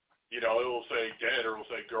 yeah. You know, it will say dead or it will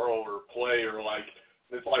say girl or play or like,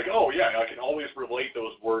 it's like, oh, yeah, I can always relate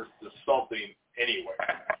those words to something anywhere.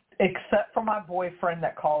 Except for my boyfriend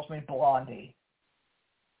that calls me Blondie.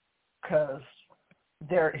 Because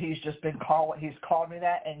he's just been he's called me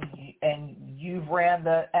that, and you've ran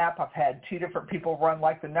the app. I've had 2 different people run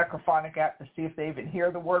like the Necrophonic app to see if they even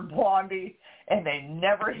hear the word Blondie, and they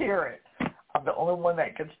never hear it. I'm the only one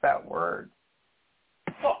that gets that word.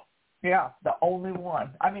 Huh. Yeah, the only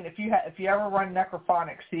one. I mean, if you ever run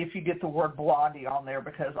Necrophonic, see if you get the word Blondie on there,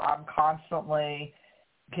 because I'm constantly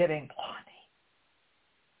getting Blondie.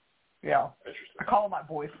 Yeah. Interesting. I call him my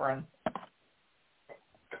boyfriend.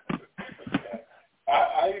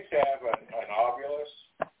 I used to have an Ovilus.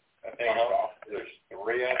 I think there's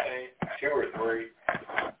 3, I think, 2 or 3.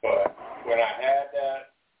 But when I had that,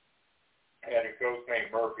 I had a ghost named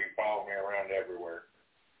Murphy follow me around everywhere.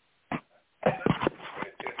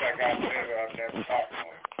 Since I got to him, I've never talked to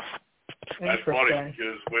him. That's funny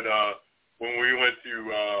because when we went to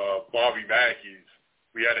Bobby Mackey's,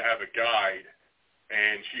 we had to have a guide,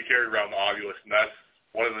 and she carried around the Ovilus, and that's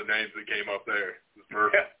one of the names that came up there. Was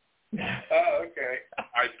Murphy. Oh, okay.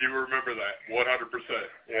 I do remember that, 100%.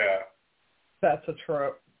 Yeah. That's a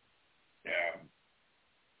trip. Yeah.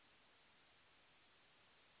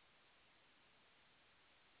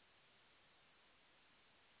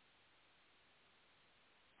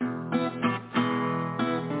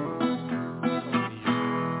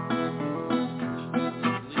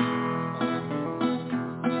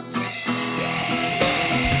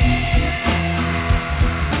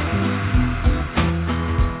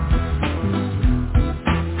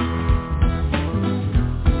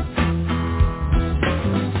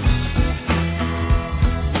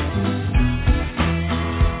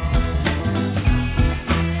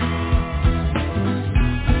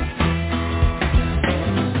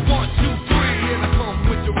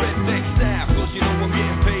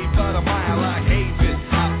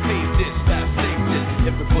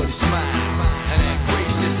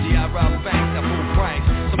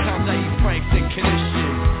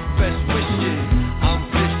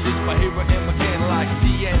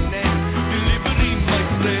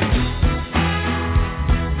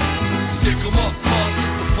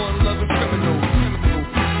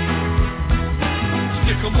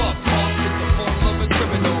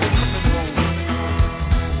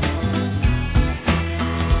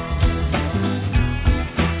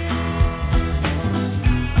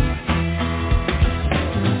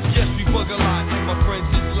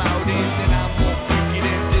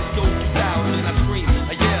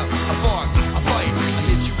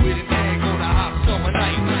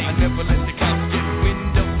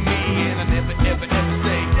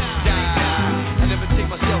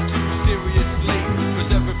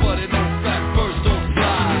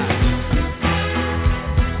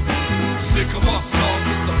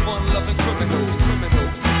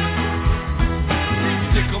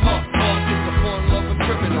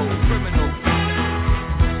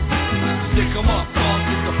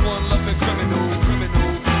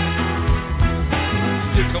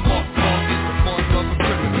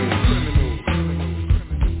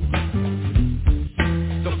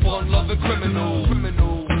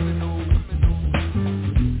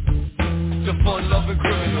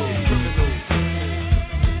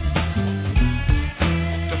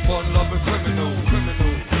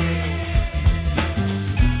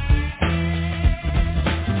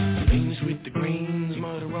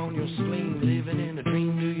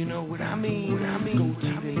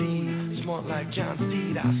 like John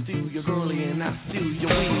Steed. I steal your girlie and I steal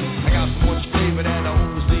your weed. I got so much flavor that I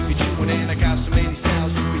always leave you chewing. And I got so many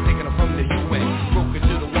styles you be thinking I'm from the UN. Broke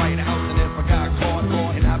into the White House and if I got caught,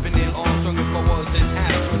 and I've been in Armstrong if I was an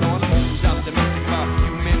astronaut. I'm always optimistic about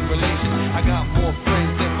human relations. I got more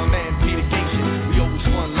friends than my man Peter Gatien. We always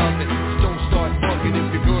fun loving, so don't start fucking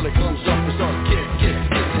if your girlie comes up and starts kissing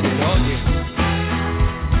and hugging.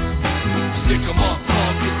 Stick 'em up,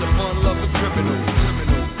 punk, it's a fun-loving criminal.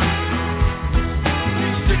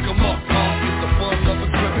 Stick 'em up, punk, it's a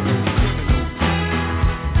fun-loving criminal.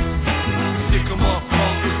 Stick 'em up,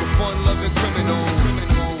 punk, it's a fun-loving criminal.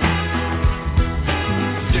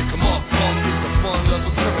 Stick 'em up, punk, it's a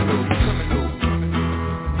fun-loving criminal.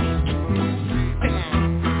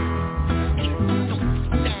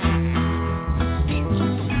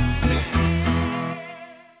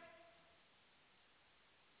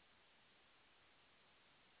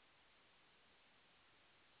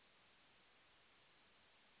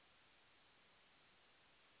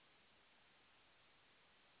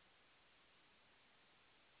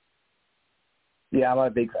 Yeah, I'm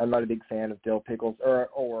not a big fan of dill pickles or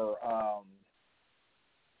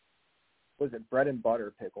was it bread and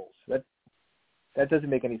butter pickles? That doesn't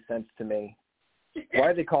make any sense to me. Why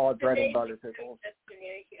do they call it bread and butter pickles?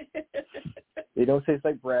 They don't taste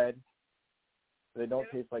like bread. They don't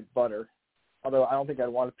taste like butter. Although I don't think I'd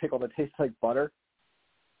want a pickle that tastes like butter.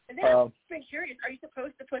 And then I've been curious, are you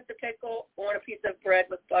supposed to put the pickle on a piece of bread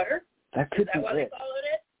with butter? That could be Is that why they call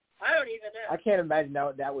it? I don't even know. I can't imagine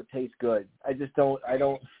that would taste good. I just don't. I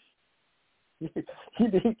don't. You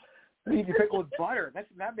need to pickle with butter.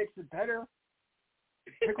 That makes it better.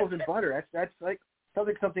 Pickles and butter. That's like sounds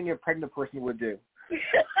like something a pregnant person would do.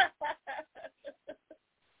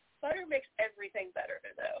 Butter makes everything better,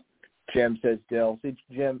 though. Jim says dill. See,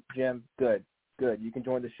 Jim, good. You can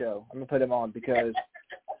join the show. I'm gonna put him on because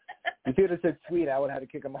if he would have said sweet, I would have had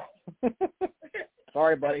to kick him off.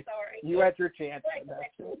 Sorry, buddy. Sorry. You had your chance.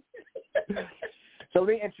 So let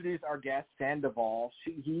me introduce our guest, Sandoval.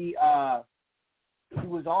 He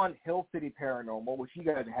was on Hill City Paranormal, which you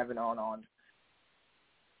guys are having on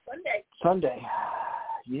Sunday.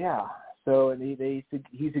 Yeah. So he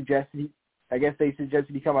suggested, I guess they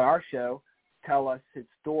suggested he come on our show, tell us his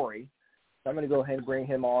story. So I'm going to go ahead and bring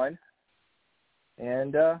him on,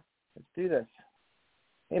 and let's do this.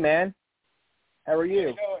 Hey, man. How are you? How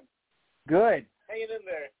you doing? Good. Hanging in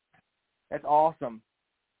there. That's awesome.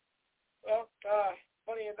 Well,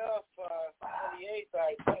 funny enough, on the 8th,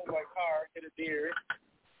 I totaled my car, hit a deer.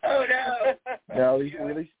 Oh, no. No,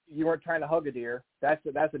 at least you weren't trying to hug a deer. That's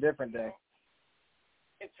a different day.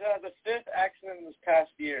 It's the 5th accident in this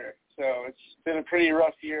past year, so it's been a pretty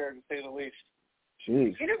rough year, to say the least.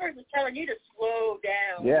 Jeez. The universe is telling you to slow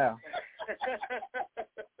down. Yeah.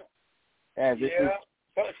 It's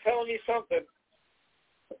telling me something.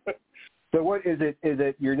 So what is it? Is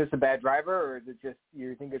it you're just a bad driver, or is it just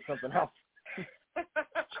you think it's something else?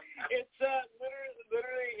 It's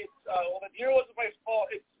literally. It's well, the deer wasn't my fault.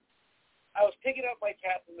 I was picking up my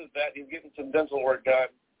cat from the vet. He was getting some dental work done,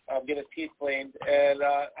 getting his teeth cleaned, and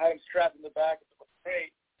I had him strapped in the back of the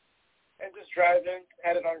crate, and just driving,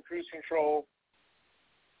 had it on cruise control.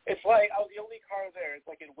 It's like I was the only car there. It's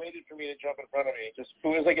like it waited for me to jump in front of me. It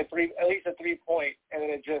was like at least a 3-point, and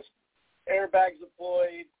then it just airbags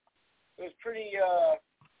deployed. It was pretty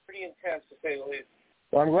intense, to say the least.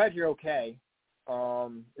 Well, I'm glad you're okay.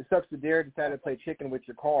 It sucks the deer decided to play chicken with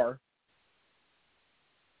your car.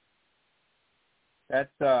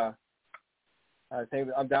 That's I'm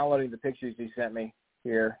downloading the pictures you sent me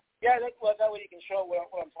here. Yeah, that way you can show what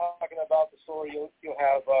I'm talking about. The story you'll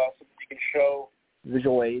have something you can show.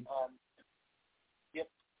 Visual aids. Yep.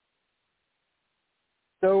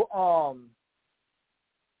 So,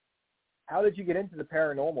 how did you get into the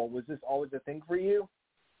paranormal? Was this always a thing for you?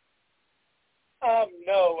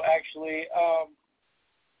 No, actually. I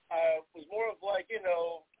was more of like,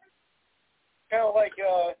 kind of like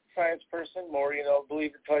a science person, more,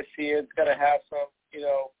 believe it until I see it. It's got to have some,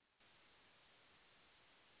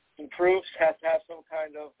 some proofs, has to have some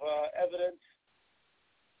kind of evidence,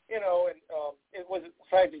 and it wasn't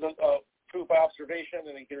science is a proof by observation,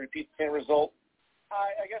 and you can repeat the same result.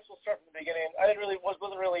 I guess we'll start from the beginning. I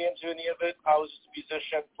wasn't really into any of it. I was just a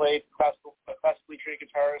musician, played classically trained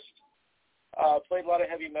guitarist, played a lot of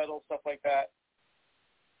heavy metal, stuff like that.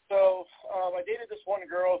 So I dated this one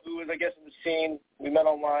girl who was, I guess, in the scene. We met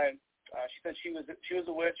online. She said she was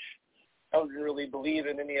a witch. I didn't really believe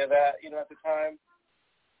in any of that, at the time.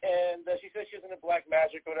 And she said she was into black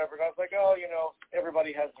magic or whatever. And I was like, oh,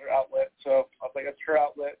 everybody has their outlet. So I was like, that's her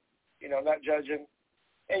outlet, not judging.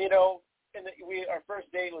 And, our first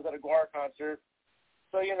date was at a Guar concert.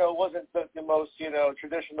 So, it wasn't the most,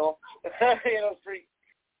 traditional.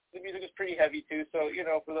 The music was pretty heavy too. So,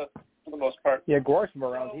 for the most part. Yeah, Gore's from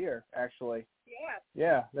around here, actually. Yeah.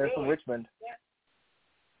 Yeah, they're from Richmond. Yeah.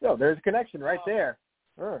 No, there's a connection right there.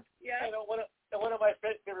 Sure. Yeah. One of my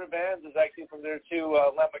favorite bands is actually from there too,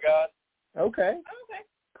 Lamb of God. Okay. Okay.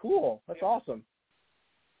 Cool. That's awesome.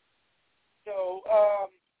 So,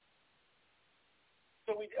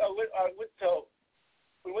 we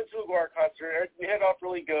went to a Gore concert. We hit off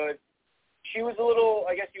really good. She was a little,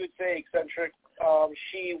 I guess you would say, eccentric.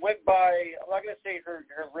 She went by, I'm not going to say her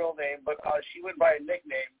real name, but she went by a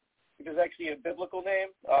nickname, which is actually a biblical name,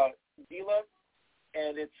 Zila,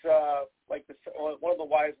 and it's like one of the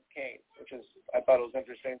wives of Cain, which is, I thought it was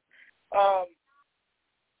interesting.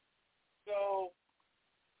 So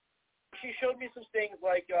she showed me some things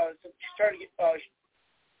like she started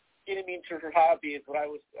getting me into her hobbies, what I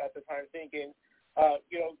was at the time thinking,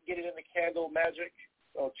 getting into candle magic,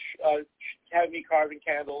 having me carving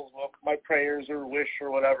candles, my prayers or wish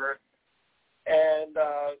or whatever, and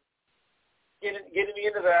getting me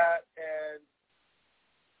into that, and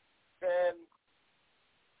then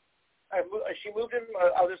she moved in.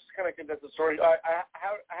 I'll just kind of condense the story. I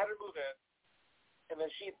had her move in, and then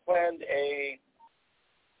she planned a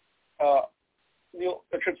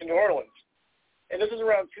trip to New Orleans. And this was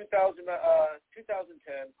around 2010.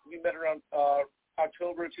 We met around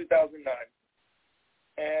October 2009.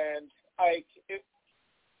 And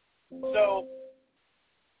so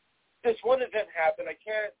this one event happened.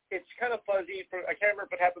 It's kind of fuzzy. I can't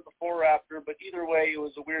remember if it happened before or after, but either way, it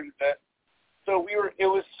was a weird event. So the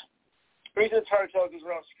reason it's hard to tell is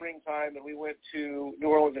around springtime, and we went to New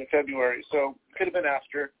Orleans in February, so it could have been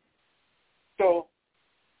after. So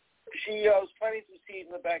she was planting some seed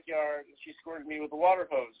in the backyard, and she squirted me with a water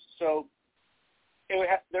hose. So there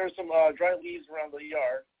were some dry leaves around the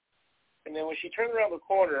yard, and then when she turned around the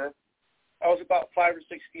corner, I was about 5 or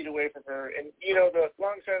 6 feet away from her, and the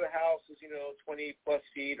long side of the house is 20 plus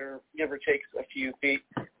feet, or give or take a few feet.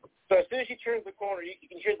 So as soon as she turns the corner, you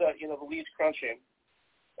can hear the the leaves crunching.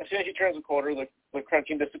 As soon as she turns the corner, the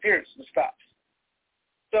crunching disappears and stops.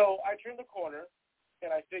 So I turned the corner,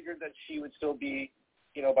 and I figured that she would still be,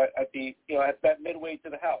 at that midway to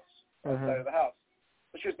the house, outside of the house.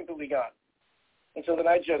 But she was completely gone. And so then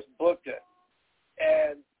I just booked it,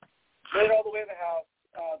 and made it all the way to the house.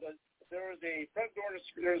 There was a front door,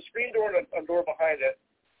 there was a screen door and a door behind it,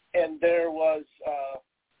 and there was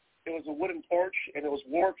it was a wooden porch, and it was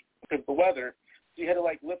warped because of the weather. So you had to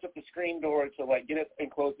lift up the screen door to get it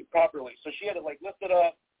and close it properly. So she had to lift it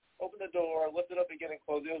up, open the door, lift it up again and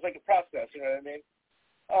close it. It was like a process, you know what I mean?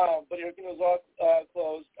 But everything was all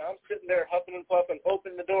closed. I'm sitting there huffing and puffing,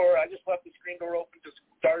 open the door. I just left the screen door open, just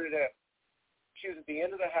started in. She was at the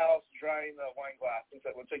end of the house drying the wine glass and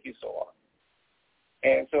said, "What took you so long?"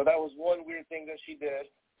 And so that was one weird thing that she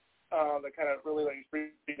did that kind of really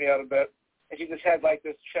freaked me out a bit. And she just had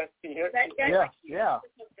this chest. Can you hear it? Yeah.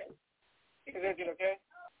 Is everything okay?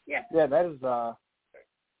 Yeah. Yeah, that is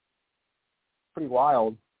pretty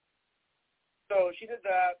wild. So she did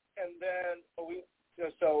that, and then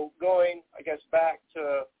so going, I guess, back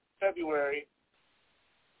to February,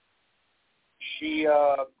 she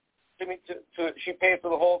she paid for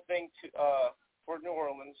the whole thing for New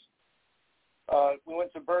Orleans. We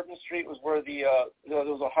went to Bourbon Street, was where there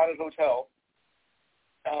was a haunted hotel.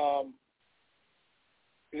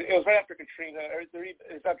 It was right after Katrina.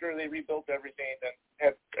 It's after they rebuilt everything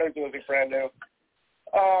and everything was brand new.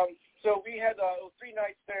 So we had 3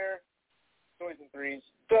 nights there, always in threes.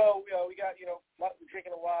 So we got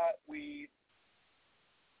drinking a lot. We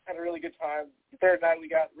had a really good time. The third night we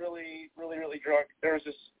got really, really, really drunk. There was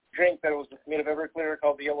this drink that was made of Everclear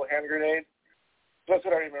called the Yellow Hand Grenade. So that's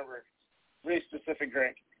what I remember. Really specific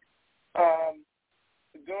drink.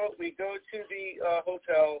 We go to the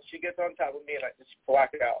hotel. She gets on top of me, and I just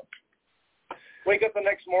black it out. Wake up the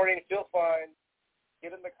next morning, feel fine.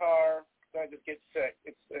 Get in the car, and I just get sick.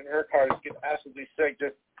 In her car, just get absolutely sick,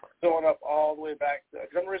 just going up all the way back. Because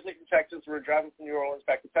I'm originally from Texas. We're driving from New Orleans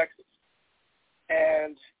back to Texas.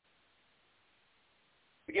 And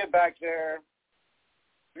we get back there.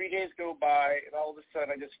 3 days go by, and all of a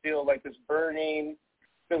sudden I just feel this burning.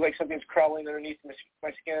 Feels like something's crawling underneath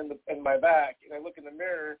my skin and my back. And I look in the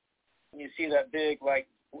mirror, and you see that big,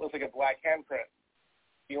 looks like a black handprint.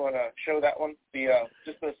 You want to show that one?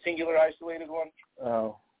 Just the singular isolated one?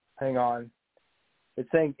 Oh, hang on. It's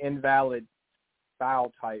saying invalid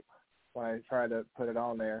file type when I try to put it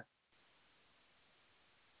on there.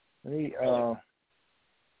 Let me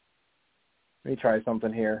try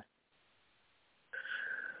something here.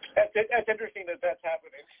 That's interesting that's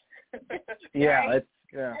happening. Yeah, Right? it's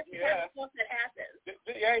yeah. That's the kind of stuff that happens.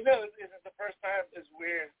 Yeah, I know. This is the first time. It's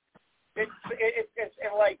weird. It's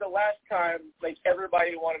and like the last time, like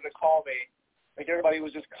everybody wanted to call me. Like everybody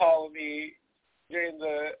was just calling me during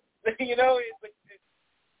the, you know,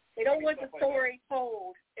 They don't want the story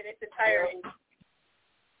told in its entirety.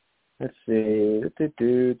 Let's see.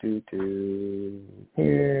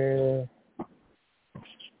 Here.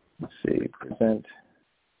 Let's see. Present.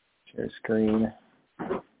 Share screen.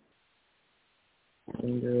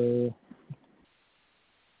 Window.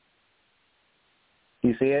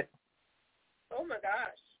 You see it? Oh my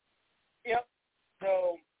gosh. Yep.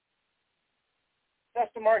 So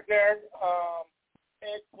that's the mark there.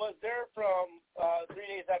 It was there from 3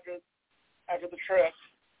 days after the trip.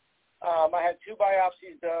 I had 2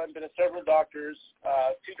 biopsies done, been to several doctors, 2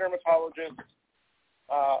 dermatologists,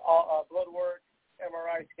 blood work,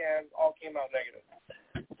 MRI scans, all came out negative.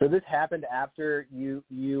 So this happened after you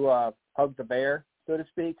hugged the bear, so to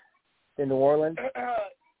speak, in New Orleans?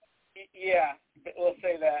 Yeah, let's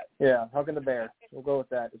say that. Yeah, hugging the bear. We'll go with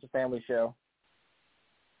that. It's a family show.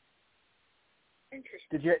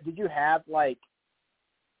 Interesting. Did you have like?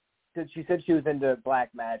 She said she was into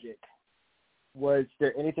black magic. Was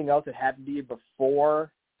there anything else that happened to you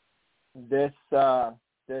before this event?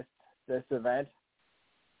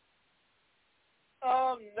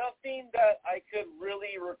 Nothing that I could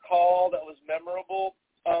really recall that was memorable.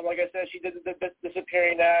 Like I said, she did the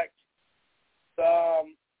disappearing act.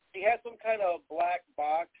 She had some kind of black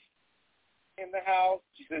box in the house.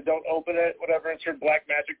 She said, "Don't open it." Whatever. It's her black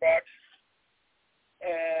magic box.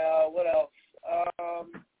 And what else?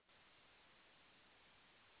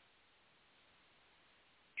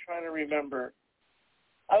 Trying to remember.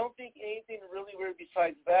 I don't think anything really weird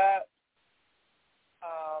besides that.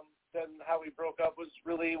 Then how we broke up was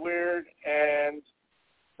really weird, and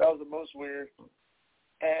that was the most weird.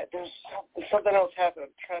 And there's something else happened.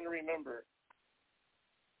 I'm trying to remember.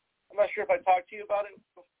 I'm not sure if I talked to you about it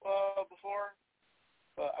before,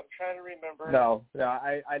 but I'm trying to remember. No,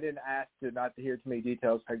 I didn't ask you not to hear too many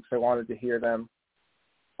details because I wanted to hear them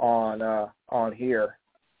on here.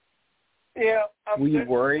 Yeah. Were you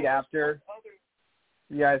worried after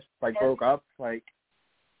you guys broke up? Like,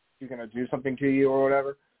 you're gonna do something to you or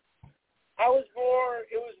whatever? I was more.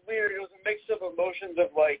 It was weird. It was a mix of emotions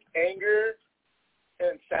of like anger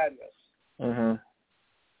and sadness. Mhm.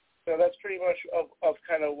 So that's pretty much of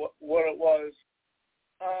kind of what it was.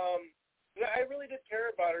 I really did care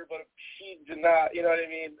about her, but she did not. You know what I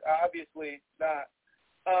mean? Obviously not.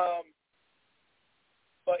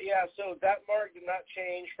 But yeah, so that mark did not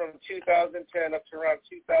change from 2010 up to around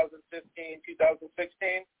 2015,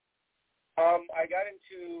 2016. I got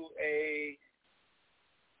into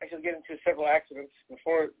several accidents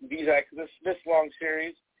before these accidents, this long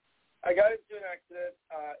series. I got into an accident,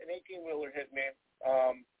 an 18-wheeler hit me,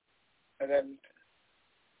 and then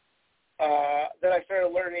I started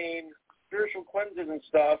learning spiritual cleanses and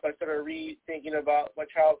stuff. I started rethinking about my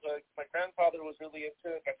childhood. My grandfather was really into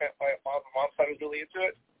it. My mom's side was really into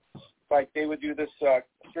it. Like they would do this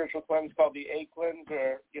spiritual cleanse called the egg cleanse,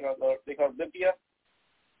 or they call it Limpia.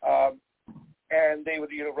 And they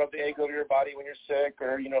would rub the egg over your body when you're sick,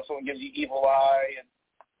 or someone gives you evil eye, and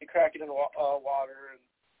you crack it in water, and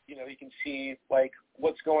you can see like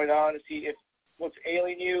what's going on and see if what's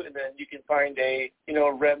ailing you, and then you can find a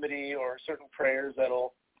remedy or certain prayers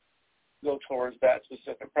that'll go towards that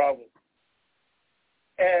specific problem.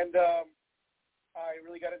 And I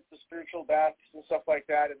really got into the spiritual baths and stuff like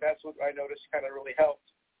that, and that's what I noticed kind of really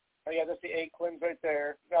helped. Yeah, that's the egg cleanse right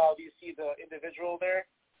there. Now, do you see the individual there?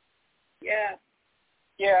 Yeah.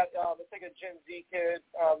 Yeah, it's like a Gen Z kid.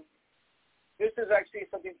 This is actually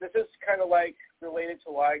something, this is kind of like related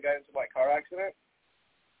to why I got into my car accident.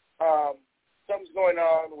 Something's going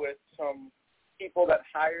on with some people that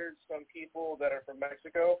hired some people that are from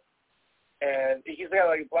Mexico. And he's got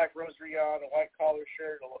like a black rosary on, a white collar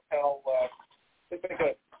shirt, a lapel. It's like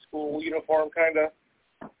a school uniform kind of.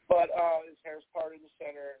 But his hair's parted in the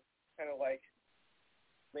center, kind of like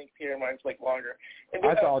Link Peter. Mine's like longer. And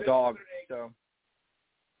I saw a dog, so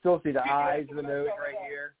still see the eyes and the nose right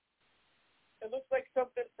here. It looks like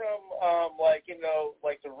something from like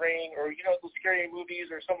The Ring, or those scary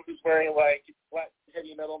movies, or someone who's wearing like black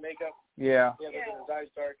heavy metal makeup. Yeah. Yeah, his eyes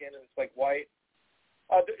darken and it's like white.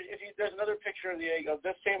 There's another picture of the egg of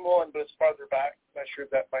this same one, but it's farther back. I'm not sure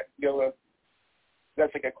if that might go.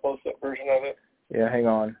 That's like a close-up version of it. Yeah, hang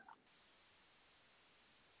on.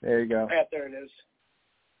 There you go. Yeah, there it is.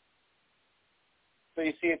 So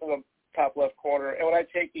you see it in the top left corner. And when I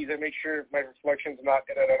take these, I make sure my reflection's not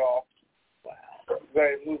in it at all. Wow.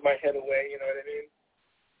 I move my head away, you know what I mean?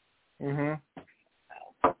 Mhm.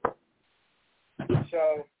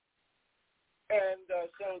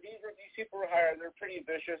 these people were hired. They're pretty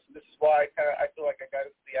vicious. This is why I feel like I got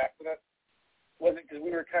into the accident. Wasn't because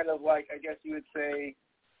we were kind of like, I guess you would say,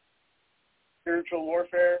 spiritual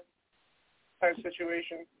warfare type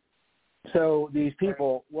situation. So these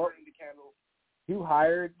people, who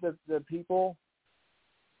hired the people?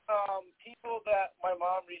 People that my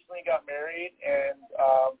mom recently got married, and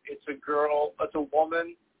it's a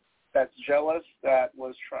woman that's jealous that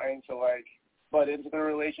was trying to like butt into the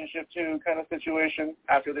relationship too, kind of situation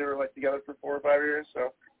after they were like together for 4 or 5 years.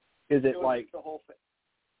 So is it like the whole thing?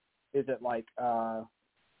 Is it like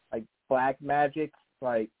black magic,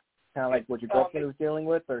 like kind of like what your girlfriend was dealing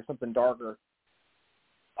with, or something darker?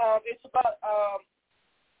 It's about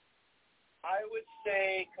I would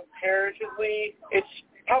say comparatively, it's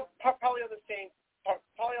probably on the same.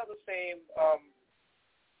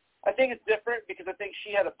 I think it's different because I think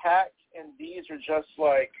she had a pact, and these are just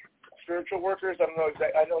like spiritual workers. I don't know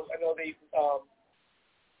exactly. I know they.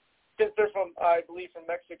 Since they're from, I believe, from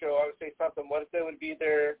Mexico, I would say Santa Muerte would be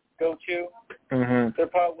their go-to. Mm-hmm. They're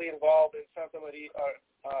probably involved in Santeria,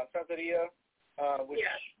 which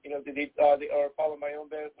they are Palo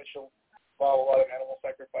Mayombe, which will involve a lot of animal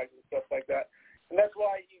sacrifices and stuff like that. And that's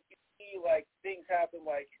why you see like things happen,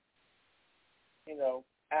 like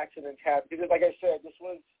accidents happen. Because like I said, this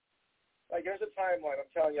was like there's a timeline. I'm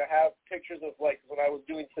telling you, I have pictures of like when I was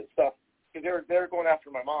doing stuff. Because they're going after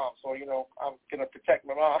my mom, so I'm gonna protect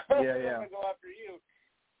my mom. Yeah. I'm gonna go after you.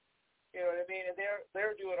 You know what I mean? And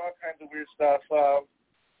they're doing all kinds of weird stuff.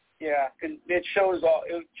 Because it's showing all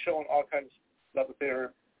kinds of stuff that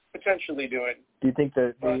they're potentially doing. Do you think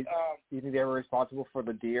do you think they were responsible for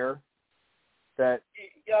the deer? That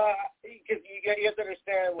because you have to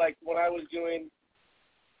understand, like when I was doing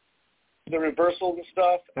the reversals and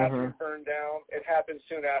stuff after it burned down, it happened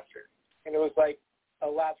soon after, and it was like a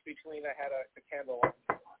lapse between I had a candle on.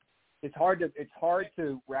 It's hard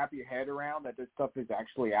to wrap your head around that this stuff is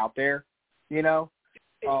actually out there, But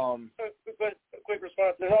quick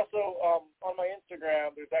response. There's also on my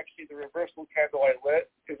Instagram. There's actually the reversal candle I lit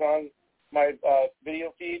is on my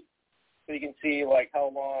video feed, so you can see like how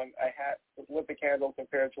long I had lit the candle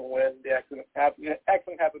compared to when the accident happened. The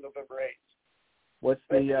accident happened November 8th. What's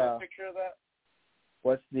the picture of that?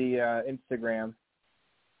 What's the Instagram?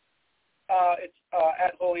 It's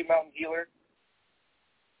at Holy Mountain Healer.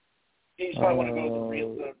 You just might want to go to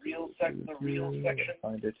the real section.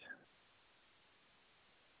 Find it.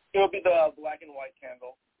 It'll be the black and white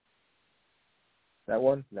candle. That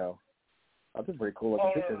one? No. That's a pretty cool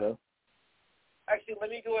looking picture, though. Actually, let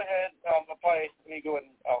me go ahead. I'll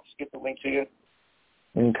skip the link to you.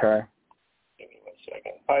 Okay. Give me 1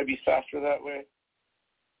 second. Probably be faster that way.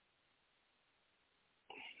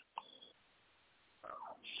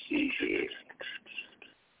 Let's see here.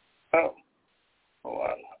 Oh, hold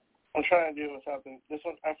on. I'm trying to do something. This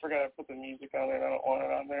one, I forgot I put the music on there, and I don't want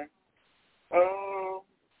it on there. I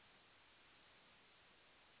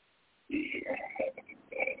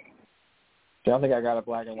don't think I got a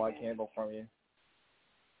black and white candle from you.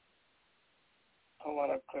 Hold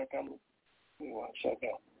on, I'll click on. Give me 1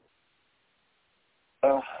 second.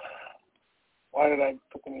 Why did I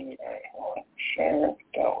put the music? All right, hold on. Share,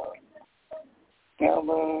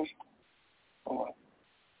 download. Hold on.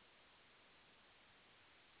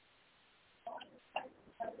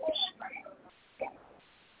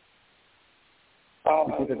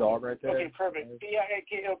 You see the dog right there? Okay, perfect. Yeah,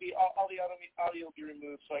 it'll be all the audio will be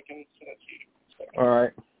removed, so I can send it to you. All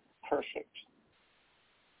right. Perfect.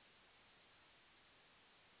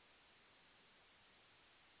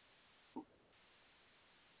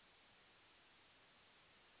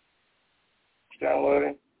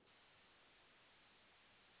 Downloading.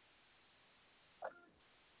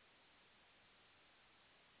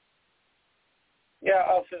 Yeah,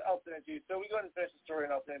 I'll send it to you. So we go ahead and finish the story,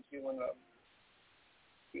 and I'll send it to you when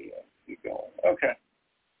we keep going. Okay.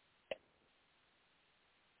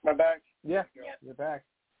 Am I back? Yeah, you're back.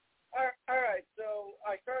 All right. So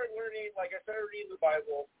I started reading the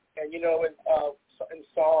Bible, and in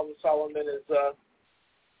Psalm, Solomon is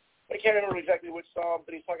I can't remember exactly which psalm,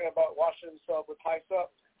 but he's talking about washing himself with hyssop,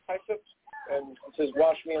 and it says,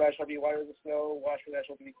 "Wash me, and I shall be whiter than snow. Wash me, and I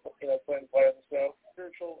shall be cleansed whiter than snow."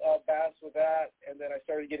 Spiritual baths with that, and then I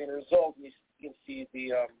started getting a result. And you can see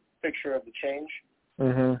the picture of the change.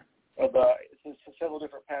 Mm-hmm. It's several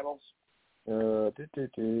different panels. Yeah,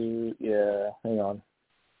 hang on.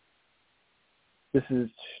 This is.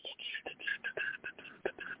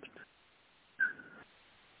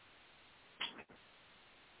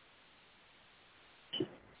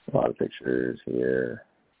 A lot of pictures here.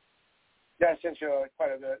 Yeah, I sent you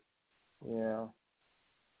quite a bit. Yeah.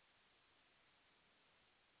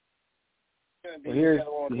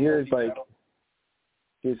 Well, here's like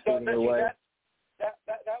he's fading away. That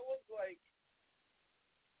was like,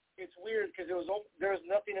 it's weird because there was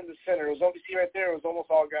nothing in the center. It was only, see right there, it was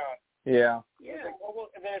almost all gone. Yeah. Yeah. Like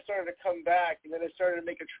almost, and then it started to come back, and then it started to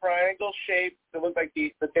make a triangle shape that looked like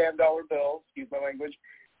the damn dollar bill. Excuse my language.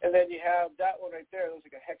 And then you have that one right there. It looks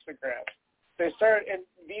like a hexagram. They started, and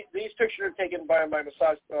these pictures are taken by my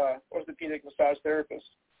orthopedic massage therapist.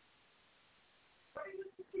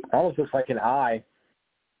 Almost looks like an eye.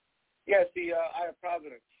 Yes, the Eye of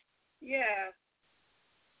Providence. Yeah.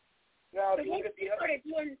 Now, So if you look once at the you started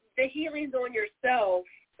doing the healings on yourself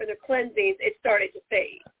and the cleansings, it started to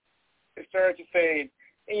fade. It started to fade.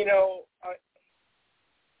 And, you know,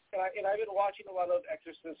 I've been watching a lot of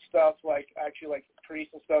exorcist stuff, like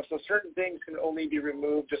priests and stuff, so certain things can only be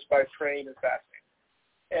removed just by praying and fasting.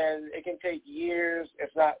 And it can take years, if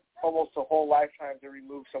not almost a whole lifetime, to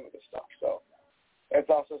remove some of the stuff. So that's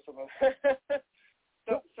also some of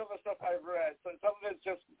some of the stuff I've read. So some of it's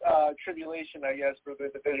just tribulation, I guess, for the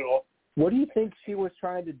individual. What do you think she was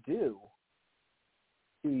trying to do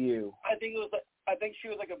to you? I think she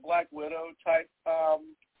was like a Black Widow type, kind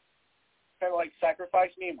of like sacrifice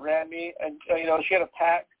me and brand me. And, you know, she had a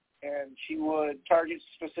pack, and she would target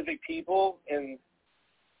specific people, and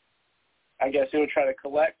I guess it would try to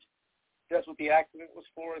collect. That's what the accident was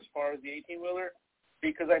for as far as the 18-wheeler.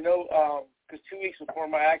 Because I know, because 2 weeks before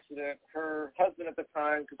my accident, her husband at the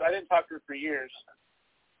time, because I didn't talk to her for years,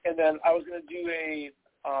 and then I was going to do a,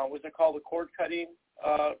 what's it called, a cord cutting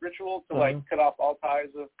ritual to, like, cut off all ties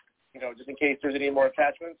of, you know, just in case there's any more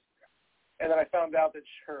attachments. And then I found out that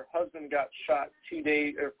her husband got shot 2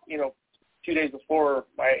 days before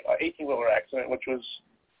my 18-wheeler accident, which was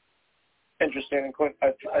interesting and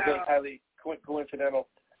I think highly coincidental.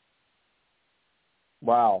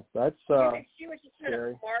 Wow, that's she was just kind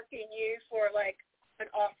of marking you for like an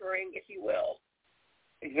offering, if you will.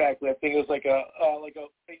 Exactly. I think it was like a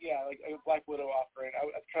Black Widow offering.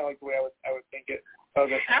 That's kind of like the way I would think it.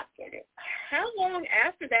 How long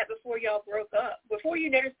after that before y'all broke up? Before you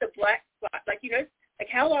noticed the black spot, like you know, like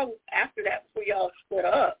how long after that before y'all split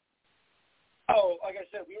up? Oh, like I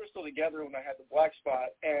said, we were still together when I had the black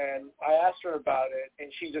spot, and I asked her about it, and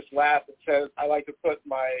she just laughed and said, "I like to mark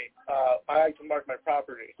my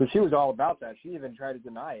property." So she was all about that. She even tried to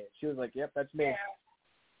deny it. She was like, "Yep, that's me."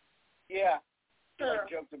 Yeah. She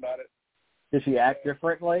joked about it. Did she act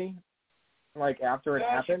differently, like after it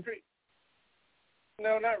happened?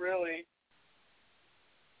 No, not really.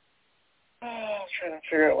 I was trying to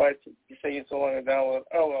figure out why you say you still want to download.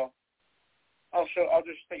 Oh well. I'll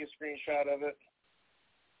just take a screenshot of it.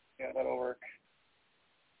 Yeah, that'll work.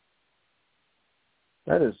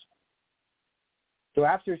 That is. So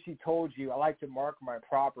after she told you, "I like to mark my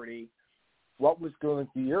property," what was going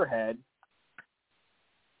through your head?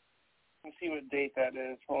 Let's see what date that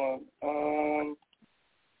is. Hold on.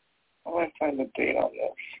 How do I find the date on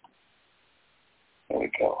this? There we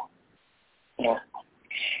go. No.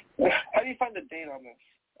 How do you find the date on this?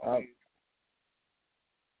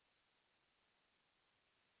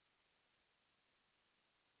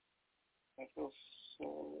 I feel so...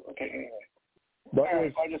 Okay, anyway.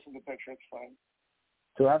 If I just in the picture, it's fine.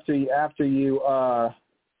 So after you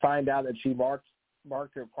find out that she marked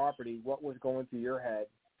her property, what was going through your head?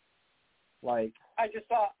 Like, I just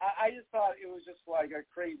thought it was just like a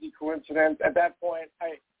crazy coincidence. At that point,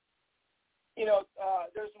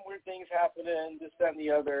 there's some weird things happening, this, that, and the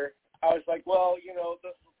other. I was like, well,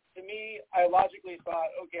 to me, I logically thought,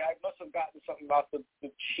 okay, I must have gotten something off the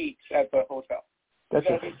sheets at the hotel. At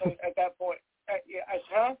that point,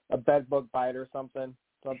 a bed bug bite or something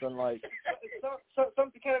like.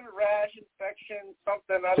 Something kind of a rash, infection,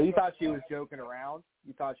 something. So you thought she was joking around?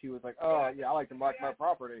 You thought she was like, "Oh, yeah, I like to mark my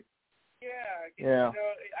property." Yeah.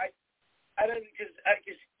 I don't because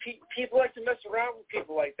people like to mess around with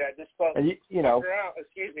people like that. Just mess around.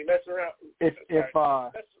 If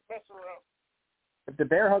mess around. If the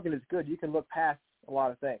bear hugging is good, you can look past a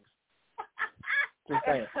lot of things. Just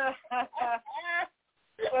saying.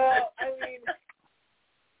 Well, I mean,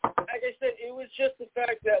 like I said, it was just the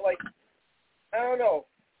fact that, like, I don't know.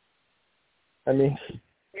 I mean,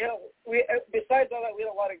 we besides all that, we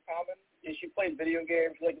had a lot in common. She played video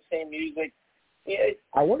games, like the same music. Yeah,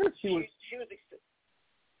 I wonder if she was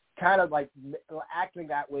kind of like acting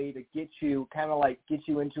that way to get you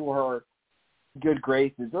into her good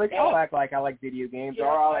graces. Like, I'll act like I like video games, or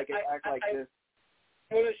I'll act like this.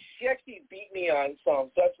 Well, she actually beat me on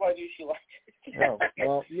some, so that's why I knew she liked it. Oh,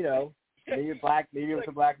 well, maybe it was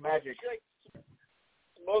some black magic.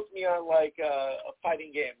 smoked me on like a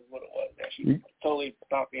fighting game is what it was. Yeah, she totally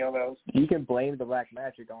stopped me on those. You can blame the black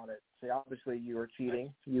magic on it. See, obviously you were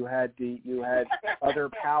cheating. You had other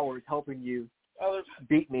powers helping you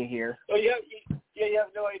beat me here. Oh, you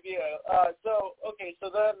have no idea.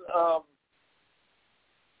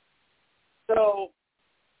 So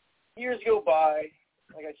years go by,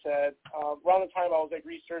 like I said, around the time I was like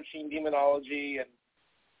researching demonology and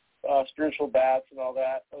spiritual bats and all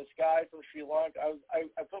that. This guy from Sri Lanka,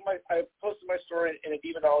 I posted my story in a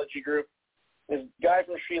demonology group. This guy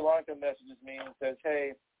from Sri Lanka messages me and says,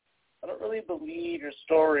 "Hey, I don't really believe your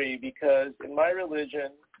story because in my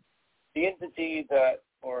religion, the entity that,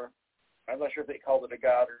 or I'm not sure if they called it a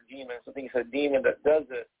god or a demon, so I think it's a demon that does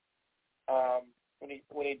it, when he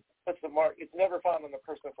puts the mark, it's never found on the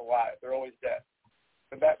person that's alive. They're always dead.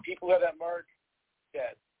 But that people who have that mark,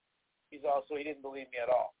 dead." He didn't believe me at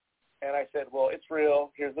all. And I said, well, it's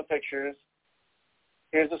real. Here's the pictures.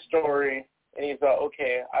 Here's the story. And he thought,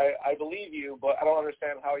 okay, I believe you, but I don't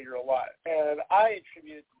understand how you're alive. And I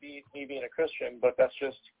attribute it to me being a Christian, but that's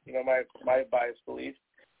just, my biased belief.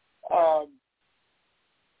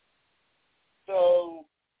 So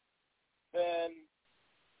then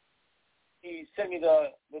he sent me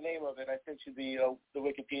the name of it. I sent you the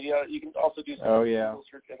Wikipedia. You can also do some Google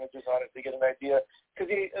search images on it to get an idea. Because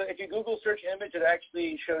if you Google search image, it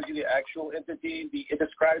actually shows you the actual entity. It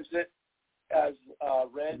describes it as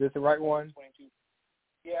red. Is this the right one? 22.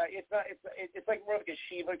 Yeah, it's not. It's like more like a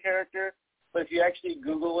Shiva character. But if you actually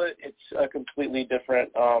Google it, it's a completely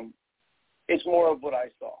different. It's more of what I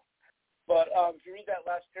saw. But if you read that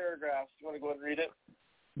last paragraph, you want to go ahead and read it?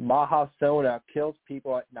 Mahasona kills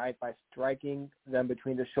people at night by striking them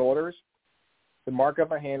between the shoulders. The mark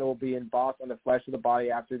of a hand will be embossed on the flesh of the body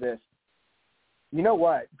after this. You know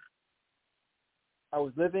what? I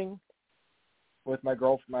was living with my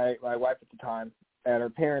girlfriend, my wife at the time, at her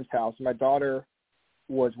parents' house. My daughter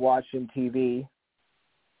was watching TV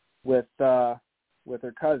with her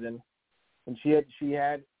cousin, and she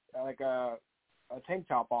had like a tank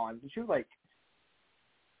top on. And she was like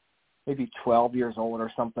maybe 12 years old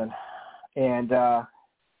or something. And her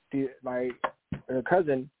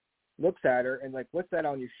cousin looks at her and like, what's that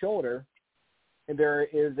on your shoulder? And there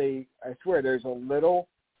is there's a little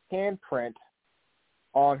handprint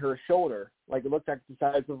on her shoulder. Like it looks like the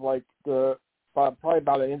size of like probably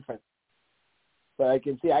about an infant. But I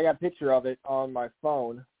can see, I got a picture of it on my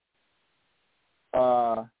phone.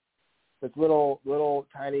 It's little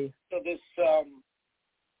tiny. So this,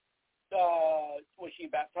 was she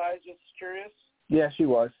baptized? Just curious. Yeah, she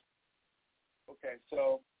was. Okay,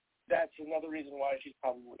 so that's another reason why she's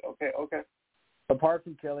probably okay. Apart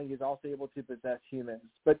from killing, he's also able to possess humans.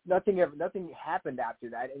 But nothing happened after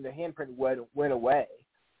that, and the handprint went away.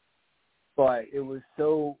 But it was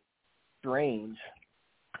so strange.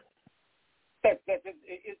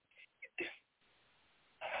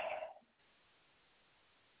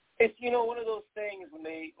 It's one of those things when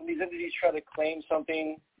these entities try to claim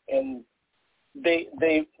something and they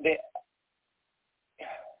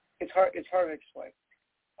it's hard to explain.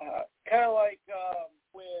 Kind of like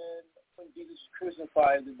when Jesus was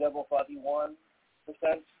crucified, the devil thought he won, in a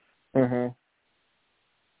sense. Mhm.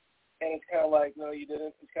 And it's kind of like, no, you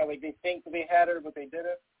didn't. It's kind of like they think that they had her, but they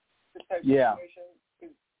didn't. This type of situation.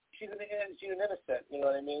 She's an innocent. You know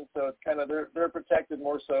what I mean? So it's kind of they're protected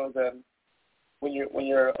more so than when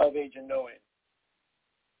you're of age and knowing.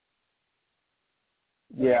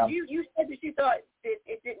 Yeah. You said that you thought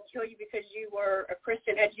it didn't kill you because you were a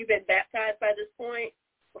Christian. Had you been baptized by this point?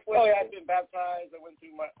 I've been baptized. I went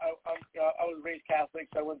through I was raised Catholic,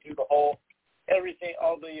 so I went through everything,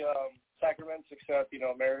 all the sacraments except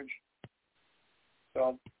marriage.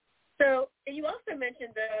 So you also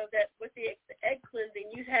mentioned though that with the egg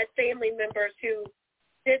cleansing, you had family members who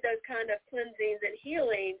did those kind of cleansings and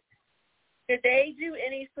healings. Did they do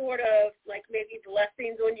any sort of like maybe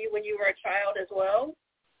blessings on you when you were a child as well?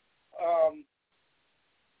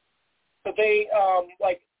 But they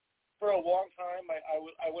like for a long time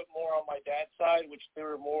I went more on my dad's side, which they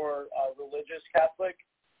were more religious Catholic,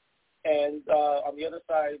 and on the other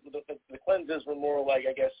side the cleanses were more like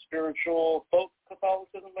I guess spiritual folk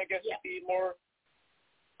Catholicism. I guess would be more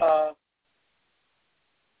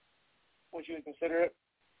what you would consider it.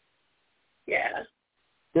 Yeah.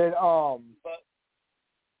 Did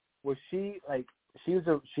was she like she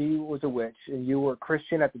was a witch and you were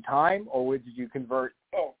Christian at the time, or did you convert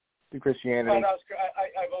to Christianity? No,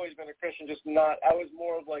 I've always been a Christian, just not. I was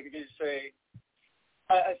more of like you say.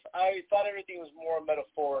 I thought everything was more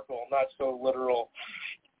metaphorical, not so literal.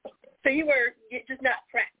 So you were just not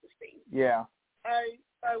practicing. Yeah. I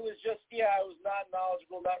was just I was not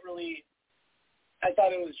knowledgeable, not really. I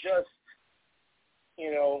thought it was just,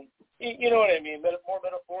 you know what I mean, more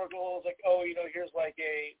metaphorical. It's like, oh, here's like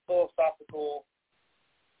a philosophical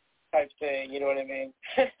type thing. You know what I mean?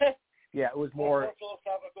 Yeah, it was more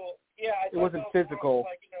philosophical. Yeah, it wasn't physical.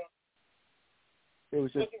 Like, it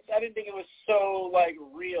was just. I didn't think it was so like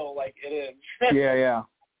real, like it is. Yeah.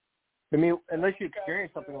 I mean, unless you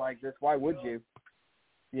experience something like this, why would you?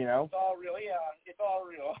 You know? It's all real. Yeah, it's all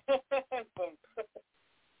real.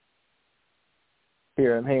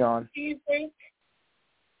 Here, hang on. Do you think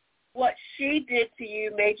what she did to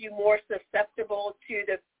you made you more susceptible to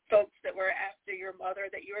the folks that were after your mother,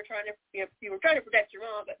 that you were trying to, you were trying to protect your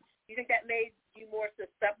mom, but do you think that made you more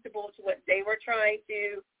susceptible to what they were trying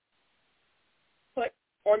to put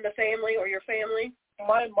on the family or your family?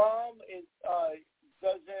 My mom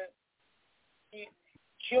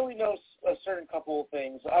she only knows a certain couple of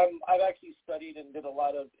things. I've actually studied and did a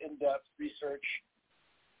lot of in-depth research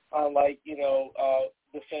on, like,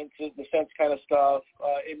 defense kind of stuff,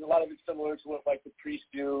 and a lot of it's similar to what, like, the priests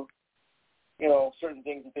do, certain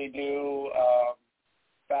things that they do,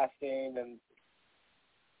 fasting and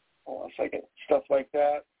stuff like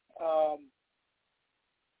that.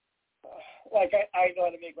 Like, I know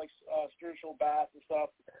how to make, like, spiritual baths and stuff,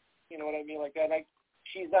 you know what I mean, like that. And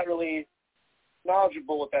she's not really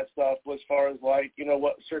knowledgeable with that stuff as far as, like,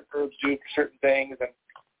 what certain herbs do for certain things, and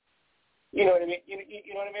you know what I mean?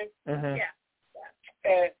 You know what I mean? Mm-hmm. Yeah.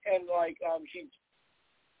 And like, she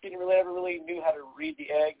didn't really ever really knew how to read the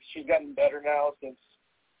eggs. She's gotten better now since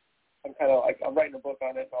I'm kind of like, I'm writing a book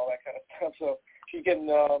on it and all that kind of stuff. So she's getting,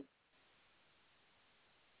 she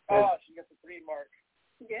gets the 3 mark.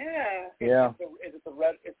 Yeah. Yeah. Is it the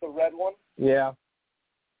red? It's the red one. Yeah.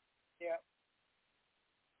 Yeah.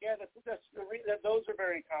 Yeah. Those are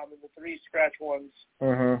very common. The 3 scratch ones.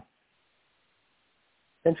 Mhm.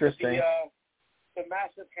 Interesting. The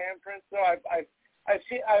massive handprints, though, I've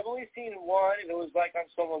only seen one, and it was like on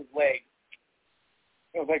someone's leg.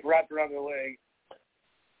 It was like wrapped around their leg.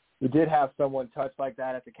 We did have someone touch like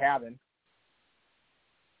that at the cabin.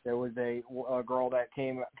 There was a girl that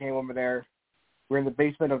came over there. We're in the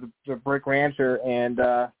basement of the brick rancher, and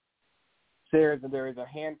there is a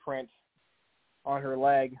handprint on her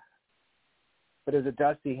leg, but it was a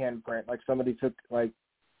dusty handprint, like somebody took, like,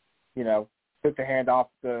 took the hand off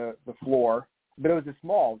the floor. But it was a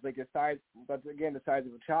small, like a size, but again, the size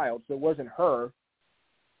of a child, so it wasn't her.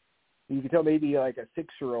 You could tell maybe like a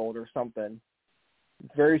 6-year-old or something.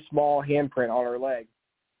 Very small handprint on her leg.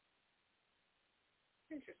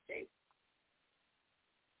 Interesting.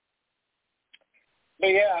 But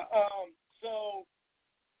yeah, so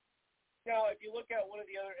now if you look at one of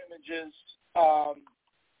the other images,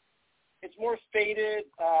 it's more faded.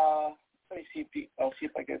 Let me see I'll see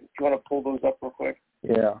if I can. If you want to pull those up real quick.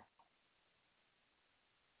 Yeah.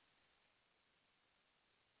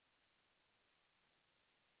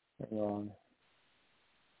 Hang on.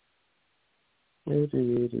 Which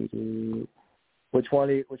one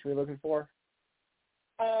are you looking for?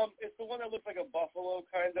 It's the one that looks like a buffalo,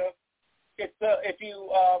 kind of. It's if you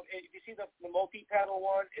see the multi-panel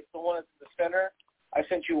one, it's the one that's in the center. I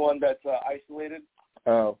sent you one that's isolated.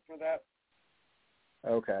 Oh. For that.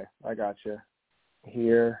 Okay, I got you.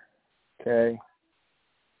 Here. Okay.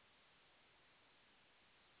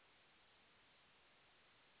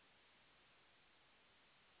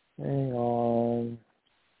 Hang on.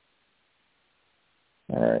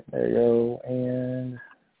 All right, there you go, and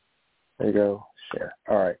there you go. Share.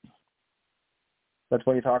 All right. That's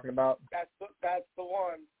what you're talking about? That's the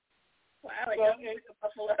one. Wow, it's a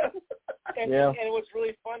buffalo. And what's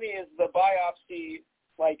really funny is the biopsy,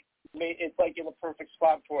 it's like in the perfect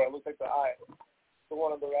spot for it. It looks like the eye. The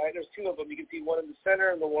one on the right. There's 2 of them. You can see one in the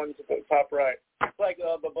center and the one at the top right. It's like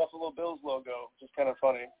the Buffalo Bills logo, which is kind of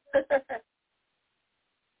funny.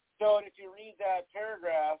 So, and if you read that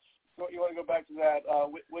paragraph, you want to go back to that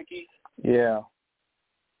wiki? Yeah.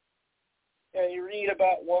 And you read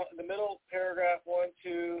about the middle paragraph, 1,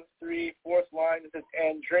 2, 3, 4th line. It says,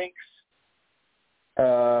 and drinks.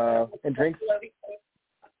 And drinks.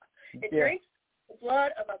 It drinks the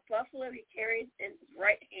blood of a buffalo he carries in his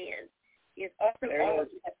right hand. He is also always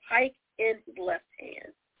a pike in his left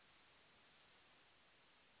hand.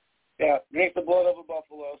 Yeah, drink the blood of a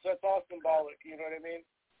buffalo. So that's all symbolic. You know what I mean?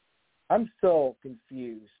 I'm so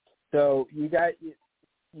confused. So you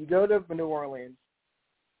go to New Orleans.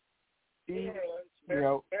 Bear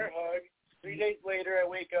hug. 3 days later, I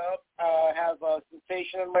wake up, have a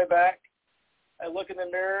sensation on my back. I look in the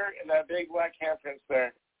mirror, and that big black handprint's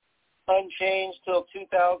there. Unchanged till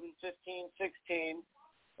 2015-16.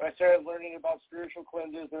 I started learning about spiritual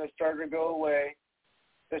cleanses, and they started to go away.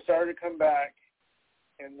 They started to come back,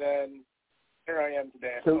 and then here I am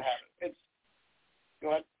today. I So still have it. Go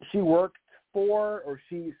ahead. She worked for, or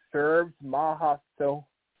she served Maha Sohona?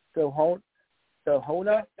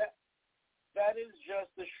 That is just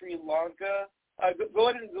the Sri Lanka. Go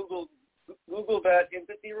ahead and Google that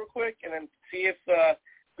entity real quick, and then see if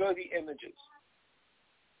go to the images,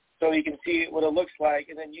 so you can see what it looks like,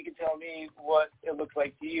 and then you can tell me what it looks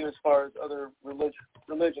like to you as far as other religions,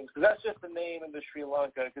 because that's just the name in the Sri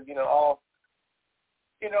Lanka. Because all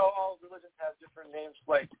religions have different names,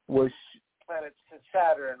 like planets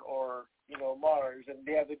Saturn or Mars, and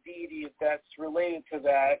they have a deity that's related to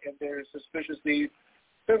that, and they're suspiciously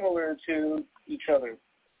similar to each other.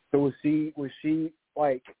 So was she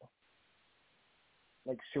like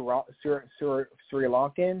Sri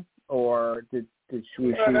Lankan, or did she?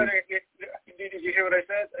 No, did you hear what I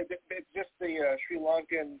said? It's just the Sri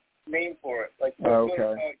Lankan name for it. Like,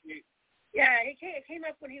 okay. Yeah, it came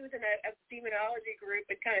up when he was in a demonology group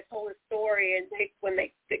and kind of told his story, and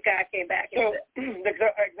the guy came back. So, I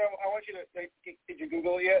want you to. Did you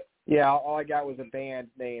Google it yet? Yeah, all I got was a band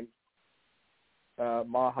named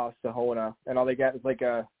Maha Sohona, and all they got is like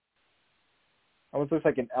almost looks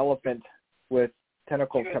like an elephant with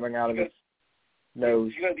tentacles coming out of its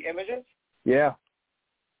nose. Did you go to the images? Yeah.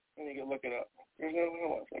 And you can look it up. There's no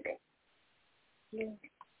one second. Yeah.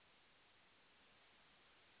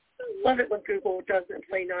 Love it when Google doesn't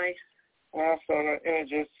play nice. So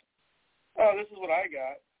images. Oh, this is what I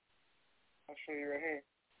got. I'll show you right here.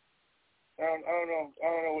 I don't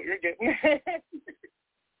know what you're getting.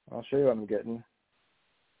 I'll show you what I'm getting.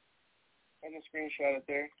 I just screenshot it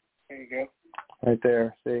there. There you go. Right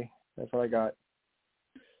there. See, that's what I got.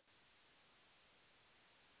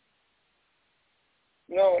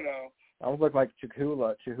 No. I almost look like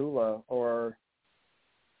Chihula, or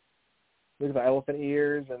look at the elephant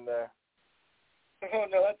ears and the. Oh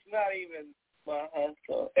no, that's not even Maha.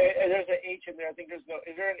 So there's an H in there. I think there's no.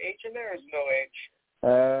 Is there an H in there, or is no H?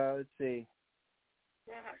 Let's see.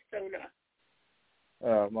 Mahasona.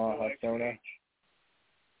 Oh, Mahasona.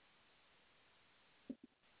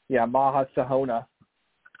 Yeah, Maha Sohona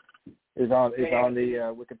is on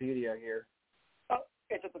the Wikipedia here. Oh,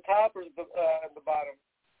 it's at the top or at the bottom?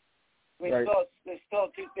 Right. They still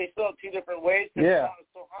have two different ways. Yeah.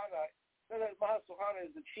 Maha Sohana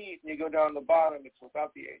is the chief, and you go down the bottom, it's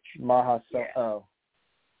without the H. Maha Sohana. Yeah. Oh.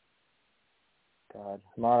 God.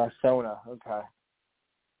 Mahasona. Okay.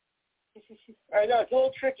 I know, it's a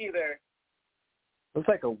little tricky there. Looks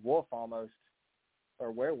like a wolf almost,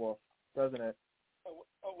 or werewolf, doesn't it?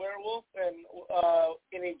 A werewolf, and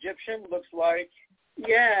in Egyptian looks like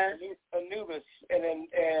Anubis, and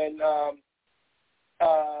in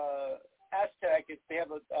Aztec they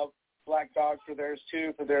have a black dog for theirs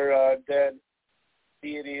too, for their dead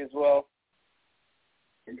deity as well.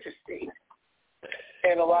 Interesting.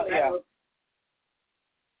 And a lot, yeah.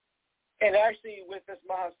 And actually, with this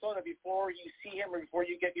Mahasona, before you see him or before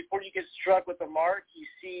you get struck with the mark, you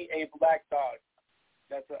see a black dog.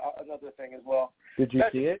 That's another thing as well. Did you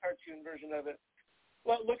see it? That's a cartoon version of it.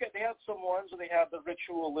 Well, they have some ones where they have the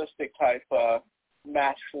ritualistic type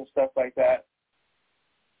masks and stuff like that.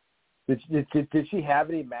 Did she have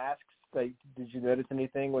any masks? Like, did you notice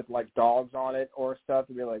anything with like dogs on it or stuff?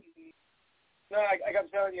 To be like, no, I'm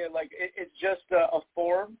telling you, like it's just a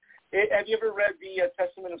form. Have you ever read the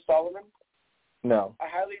Testament of Solomon? No. I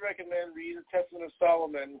highly recommend reading the Testament of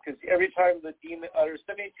Solomon, because every time the demon, there's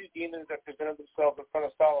 72 demons that presented themselves in front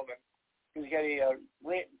of Solomon, because he had a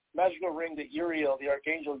magical ring that Uriel, the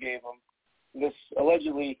archangel, gave him. This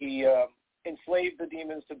allegedly he enslaved the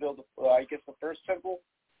demons to build, the first temple.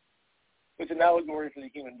 It's an allegory for the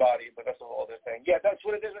human body, but that's a whole other thing. Yeah, that's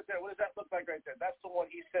what it is right there. What does that look like right there? That's the one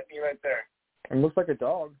he sent me right there. It looks like a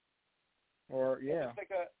dog, or yeah.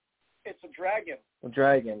 It's a dragon. A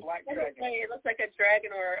dragon. A black dragon. It looks like a dragon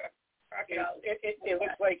or a crocodile. It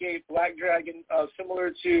looks like a black dragon, similar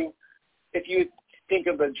to if you think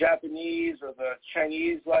of the Japanese or the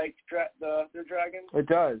Chinese, like their dragons. It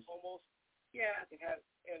does. Almost. Yeah. It has,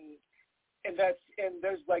 and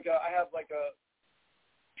there's I have a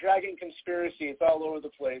dragon conspiracy. It's all over the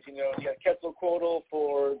place. You got Quetzalcoatl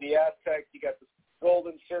for the Aztecs. You got the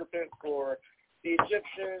golden serpent for the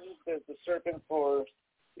Egyptians. There's the serpent for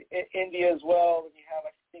India as well. And you have,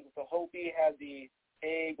 I think, the Hopi had the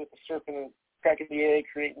egg with the serpent cracking the egg,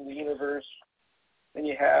 creating the universe. Then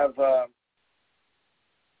you have,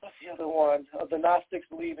 what's the other one? The Gnostics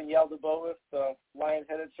believe in Yaldabaoth, the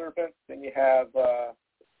lion-headed serpent. Then you have,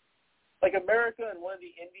 like America and one of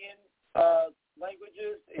the Indian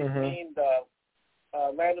languages is named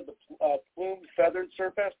Land of the Plumed Feathered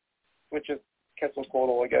Serpent, which is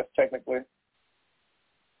Quetzalcoatl, I guess, technically.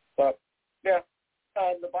 But, yeah.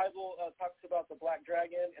 the Bible talks about the black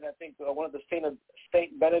dragon, and I think one of the Saint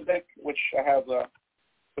Benedict, which I have the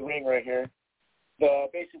ring right here,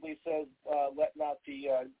 basically says, "Let not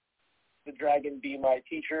the dragon be my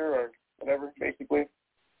teacher," or whatever. Basically.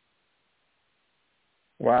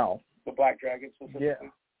 Wow. The black dragon specifically. Yeah.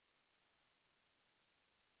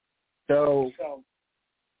 So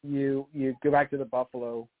you go back to the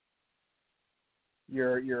buffalo.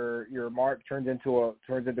 Your mark turns into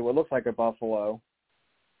what looks like a buffalo.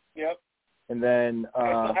 Yep. And then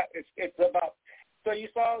it's about, so you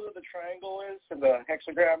saw what the triangle is and the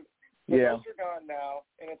hexagram. Yeah. Those are gone now,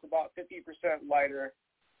 and it's about 50% lighter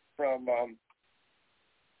from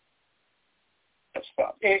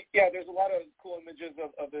stuff. There's a lot of cool images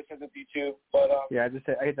of this entity too, but yeah, I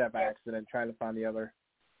hit that by accident trying to find the other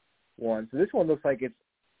one. So this one looks like it's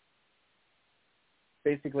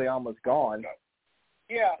basically almost gone.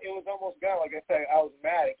 Yeah, it was almost gone. Like I said, I was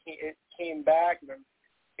mad. It came back, and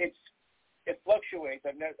it fluctuates.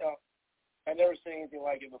 I've never seen anything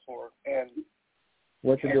like it before. And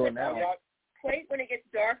what's it doing now? Wait when it gets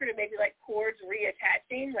darker to maybe like cords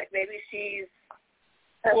reattaching. Like maybe she's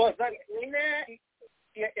it's not doing that.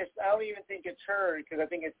 Yeah, I don't even think it's her, because I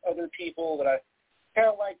think it's other people that I kind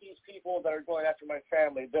of like, these people that are going after my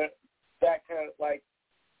family. That kind of like,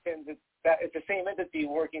 and that it's the same entity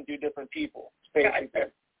working through different people,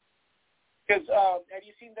 basically. Because have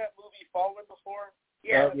you seen that movie Fallen before?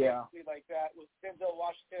 Yeah. Yeah. Like that with Denzel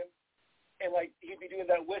Washington, and like he'd be doing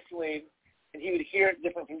that whistling, and he would hear it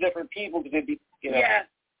different from different people because they'd be, Yeah.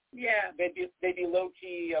 they'd be low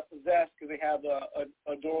key possessed because they have a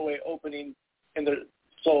doorway opening in their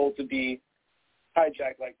soul to be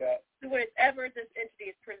hijacked like that. So whenever this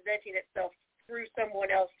entity is presenting itself through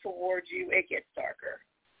someone else towards you, it gets darker.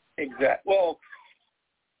 Exactly. Well,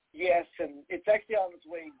 yes, and it's actually on its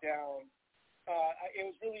way down. It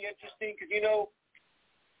was really interesting because,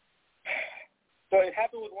 so it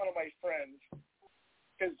happened with one of my friends,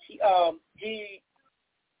 because he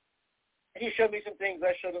showed me some things,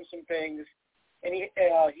 I showed him some things, and he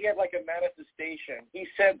had like a manifestation. He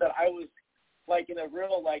said that I was like in a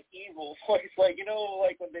real like evil voice, like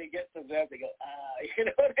like when they get possessed, they go you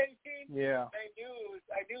know what I mean? Yeah. I knew it was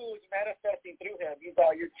manifesting through him. He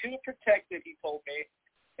thought, "You're too protected," he told me,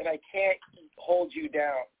 "and I can't hold you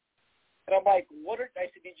down." And I'm like, I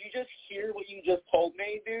said, "Did you just hear what you just told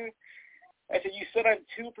me, dude?" I said, "You said I'm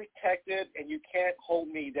too protected and you can't hold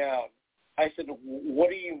me down." I said,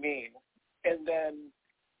 "What do you mean?" And then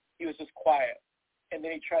he was just quiet, and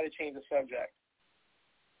then he tried to change the subject.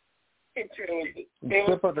 Interesting.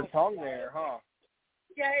 Slip of the tongue there, huh?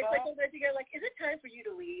 Yeah, it's like that you go like, is it time for you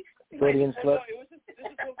to leave? Freudian slip. No, this is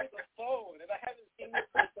over the phone, and I haven't seen this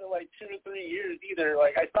person in like 2 or 3 years either.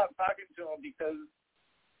 Like, I stopped talking to him because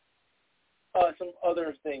some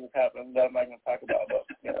other things happened that I'm not going to talk about. But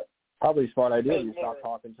probably a smart idea. You stop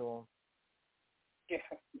talking to him. Yeah.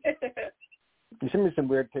 You sent me some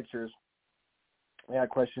weird pictures. I had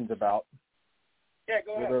questions about. Yeah,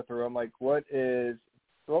 go ahead. We'll go through them. Like, what is?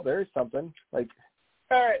 Well, there's something. Like.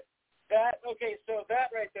 All right. So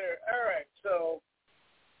that right there. All right. So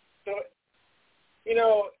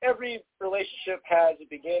every relationship has a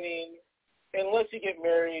beginning. Unless you get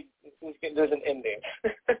married, there's an ending.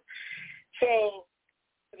 So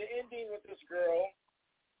the ending with this girl.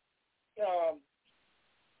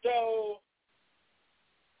 So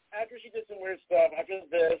after she did some weird stuff, after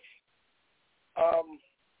this,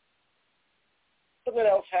 something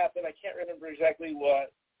else happened. I can't remember exactly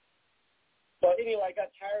what. But anyway, I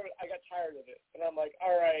got tired of it, and I'm like,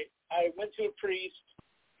 all right. I went to a priest,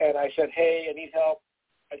 and I said, "Hey, I need help."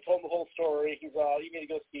 I told him the whole story. He's all, "You need to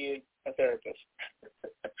go see a therapist."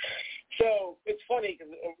 So it's funny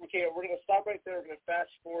because we're going to stop right there. We're going to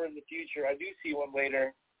fast forward in the future. I do see one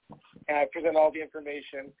later, and I present all the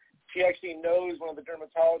information. She actually knows one of the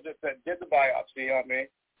dermatologists that did the biopsy on me,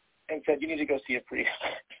 and said, "You need to go see a priest."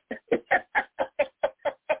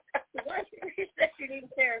 What? You need a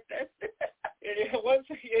therapist. It's like,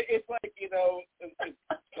 it's like,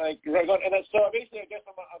 and so basically, I guess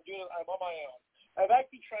I'm on my own. I've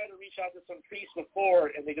actually tried to reach out to some priests before,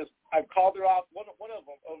 and I've called her off, one of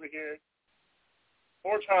them over here,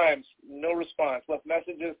 4 times, no response. Left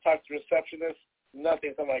messages, talked to receptionists,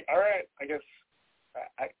 nothing. So I'm like, all right, I guess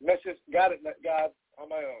I message, got it, God, on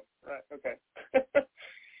my own. Right, okay.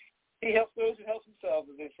 He helps those who help themselves,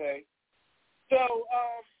 as they say. So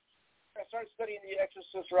I started studying the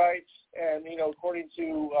exorcist rites, and, according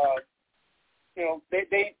to,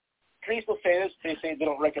 they priests will say this, they say they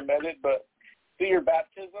don't recommend it, but through your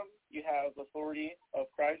baptism, you have authority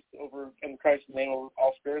of Christ in Christ's name over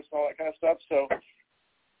all spirits and all that kind of stuff. So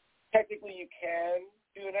technically you can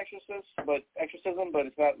do an exorcism, but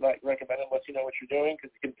it's not like recommended unless you know what you're doing,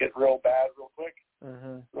 because it can get real bad real quick,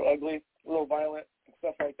 real ugly, real violent, and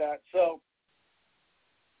stuff like that. So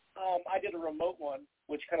I did a remote one,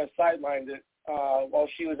 which kind of sidelined it while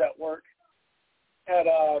she was at work. Did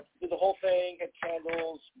the whole thing, had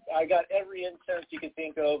candles. I got every incense you could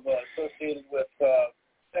think of associated with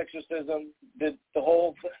exorcism. Did the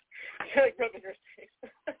whole like rubbing your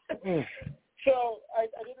face. So I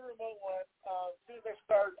did a remote one. As soon as I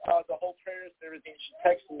started the whole prayers and everything, she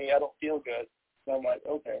texted me, "I don't feel good." So I'm like,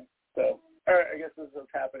 okay. So all right, I guess this is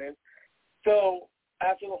what's happening. So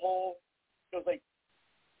after the whole, it was like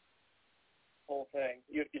whole thing.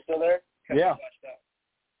 You still there? Yeah.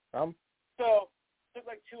 So it took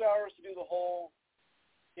like 2 hours to do the whole,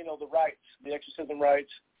 the rites, the exorcism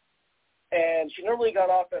rites. And she normally got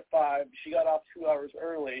off at 5. She got off 2 hours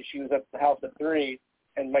early. She was at the house at 3,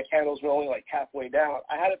 and my candles were only like halfway down.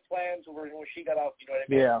 I had it planned to where when she got off, you know what I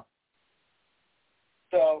mean? Yeah.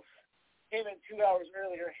 So came in 2 hours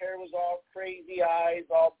early. Her hair was all crazy, eyes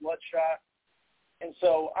all bloodshot. And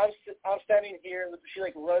so I'm standing here, and she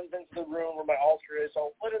like runs into the room where my altar is.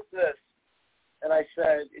 So what is this? And I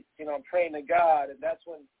said, I'm praying to God, and that's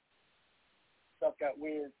when stuff got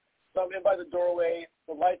weird. So I'm in by the doorway.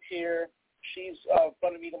 The light's here. She's in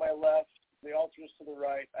front of me to my left. The altar is to the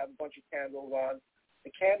right. I have a bunch of candles on.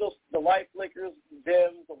 The light flickers,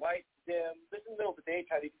 dim. The light's dim. This is the middle of the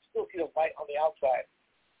daytime. You can still see the light on the outside,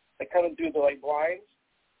 like coming through the blinds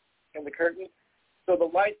and the curtain. So the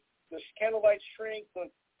candle light shrinks. The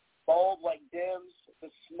bulb dims. The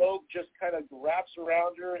smoke just kind of wraps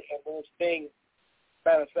around her, and then this thing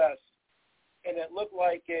manifests. And it looked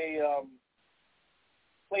like a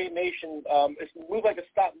claymation. It moved like a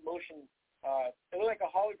stop motion. It looked like a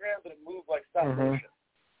hologram, but it moved like stop motion.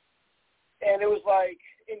 And it was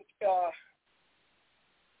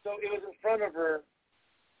so it was in front of her,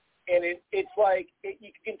 and it's like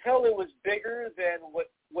you can tell it was bigger than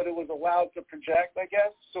what it was allowed to project, I guess.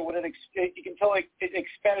 So when you can tell it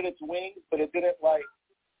expanded its wings, but it didn't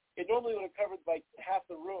it normally would have covered half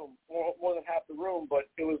the room, more than half the room, but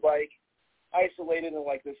it was isolated in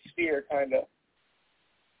this sphere kind of.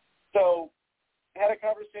 So I had a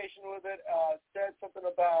conversation with it, said something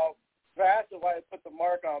about, I asked if I had put the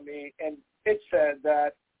mark on me, and it said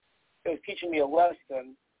that it was teaching me a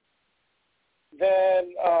lesson.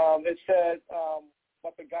 Then it said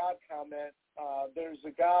about the God comment, there's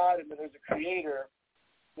a God and then there's a creator.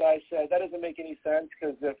 And I said, that doesn't make any sense,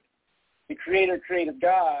 because if the creator created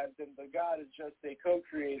God, then the God is just a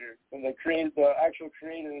co-creator, and the actual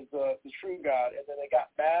creator is the true God. And then they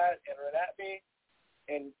got mad and ran at me,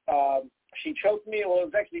 and she choked me. Well, it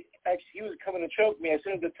was actually he was coming to choke me. As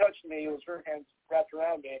soon as it touched me, it was her hands wrapped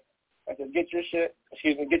around me. I said, get your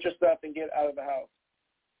stuff and get out of the house.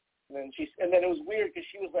 And then it was weird, because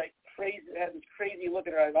she was crazy, had this crazy look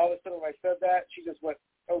at her, and all of a sudden when I said that, she just went,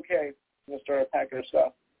 okay, and started packing her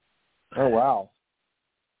stuff. Oh, wow.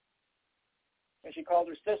 And she called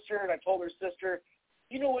her sister, and I told her sister,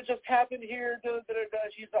 you know what just happened here?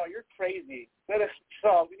 She's like, you're crazy.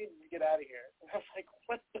 So we need to get out of here. And I was like,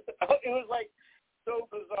 what? It was so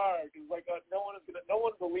bizarre, because no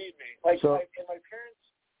one believed me. And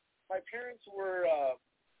my parents were,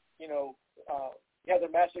 had their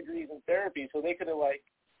master's degrees in therapy, so they could have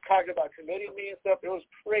talked about committing me and stuff. It was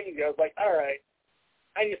crazy. I was like, all right,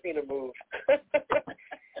 I just need to move.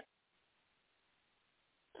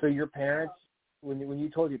 So your parents, when you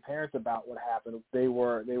told your parents about what happened, they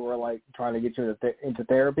were trying to get you into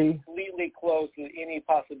therapy? Completely closed to any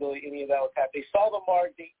possibility any of that was happening. They saw the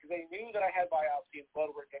mark, because they knew that I had biopsy and blood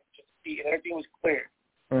work and just see, and everything was clear.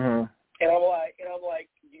 Mm-hmm. And I'm like,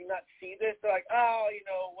 do you not see this? They're like, oh,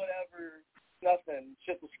 whatever, nothing, it's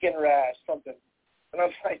just a skin rash, something. And I'm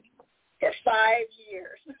like, for 5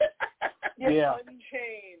 years. Yeah.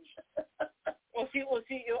 Unchanged. Well, see,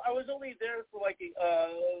 I was only there for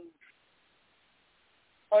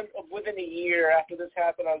within a year after this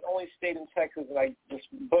happened. I only stayed in Texas, and I just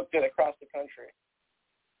booked it across the country.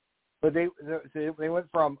 But they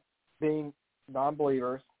went from being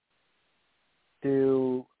non-believers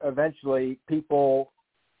to eventually people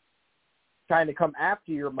trying to come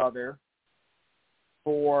after your mother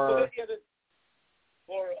for a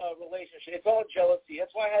relationship. It's all jealousy.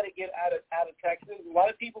 That's why I had to get out of Texas. A lot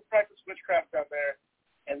of people practice witchcraft down there,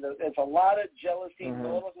 and it's a lot of jealousy. Mm-hmm. No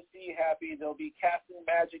one wants to see you happy. They'll be casting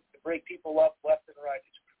magic to break people up left and right.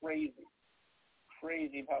 It's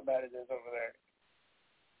crazy how bad it is over there.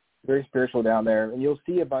 Very spiritual down there, and you'll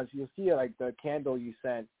see the candle you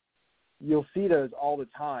sent. You'll see those all the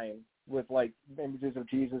time with images of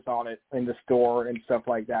Jesus on it in the store and stuff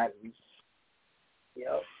like that.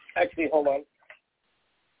 Yeah. Actually, hold on.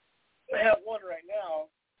 I have one right now.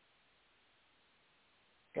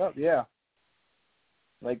 Oh, yeah.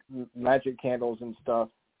 Like magic candles and stuff.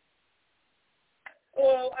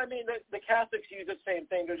 Well, I mean, the Catholics use the same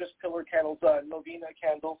thing. They're just pillar candles, novena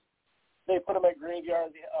candles. They put them at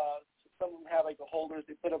graveyards. Some of them have, like, the holders.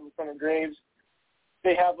 They put them in front of graves.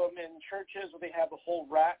 They have them in churches where they have a whole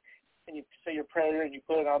rack, and you say your prayer, and you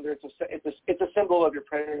put it on there. It's a symbol of your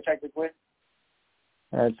prayer, technically.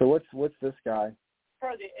 All right, so what's this guy?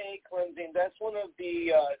 For the egg cleansing, that's one of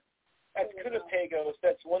the that's Kunapagos.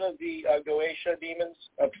 That's one of the Goetia demons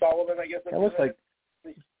of Solomon, I guess. It looks like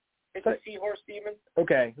it's a seahorse demon.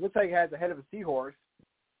 Okay, it looks like it has the head of a seahorse,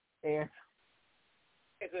 and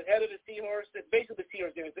it's the head of a seahorse. It's basically the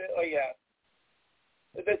seahorse demon. Oh yeah,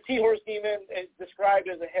 the seahorse demon is described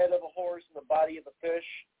as the head of a horse and the body of a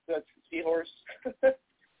fish. That's the seahorse.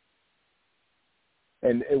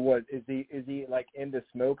 And is he like into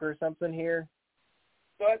smoke or something here?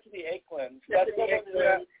 So that's the egg cleanse.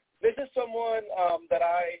 This is someone that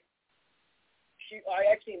I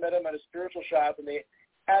actually met him at a spiritual shop, and they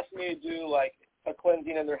asked me to do like a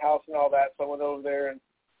cleansing in their house and all that. So I went over there and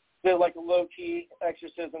did like a low key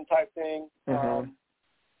exorcism type thing. Mm-hmm.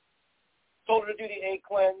 Told her to do the egg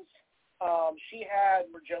cleanse. She had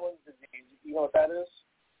Morgellons disease. You know what that is?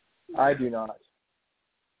 I do not.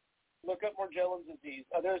 Look up Morgellons disease.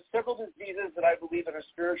 There's several diseases that I believe that are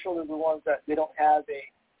spiritual. They're the ones that they don't have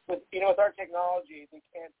but with our technology, they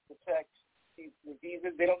can't detect these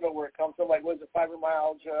diseases. They don't know where it comes from. Like, what is it,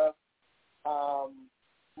 fibromyalgia,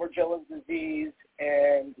 Morgellons disease,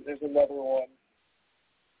 and there's another one,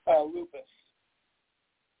 lupus.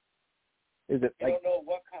 Is it they like don't know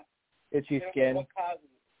what itchy skin? What causes it?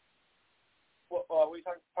 What are you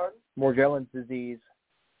talking? Pardon? Morgellons disease.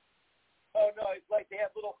 Oh no, it's like they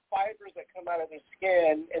have little fibers that come out of their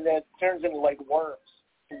skin, and then it turns into like worms.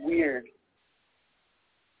 It's weird.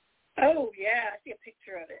 Oh yeah, I see a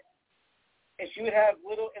picture of it. And she would have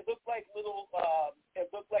it looked like little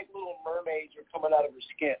mermaids were coming out of her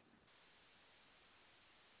skin.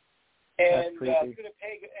 And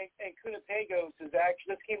Kunapagos is actually,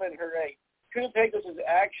 this came in her egg. Kunapagos is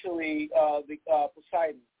actually the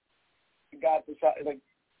Poseidon, the god Poseidon, like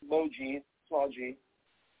low G, small G.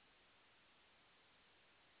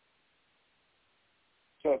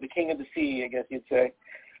 So the king of the sea, I guess you'd say.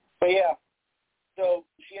 But yeah, so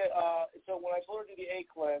she so when I told her to do the egg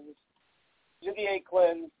cleanse, she did the egg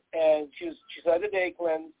cleanse, and she said I did the egg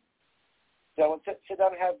cleanse. So I went to sit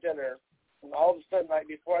down and have dinner, and all of a sudden,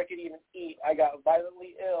 before I could even eat, I got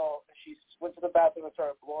violently ill, and she went to the bathroom and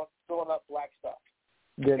started throwing up black stuff.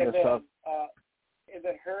 And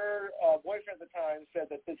then her boyfriend at the time said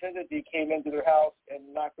that this entity came into their house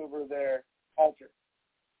and knocked over their altar.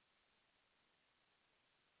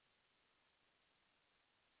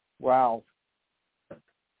 Wow. So,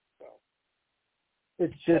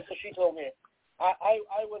 it's just. That's what she told me. I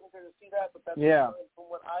wasn't there to see that, but that's from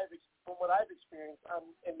what I've experienced.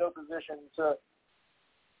 I'm in no position to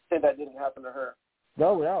say that didn't happen to her.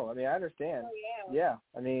 No. I mean, I understand. Oh, yeah.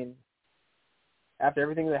 I mean, after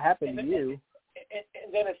everything that happened to you.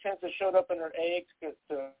 And then it since it showed up in her eggs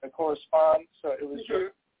to correspond. So it was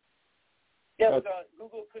just. Yeah,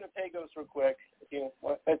 Google Kunapagos real quick if you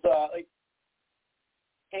want. It's like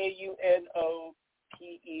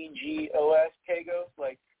Kunopegos,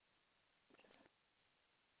 like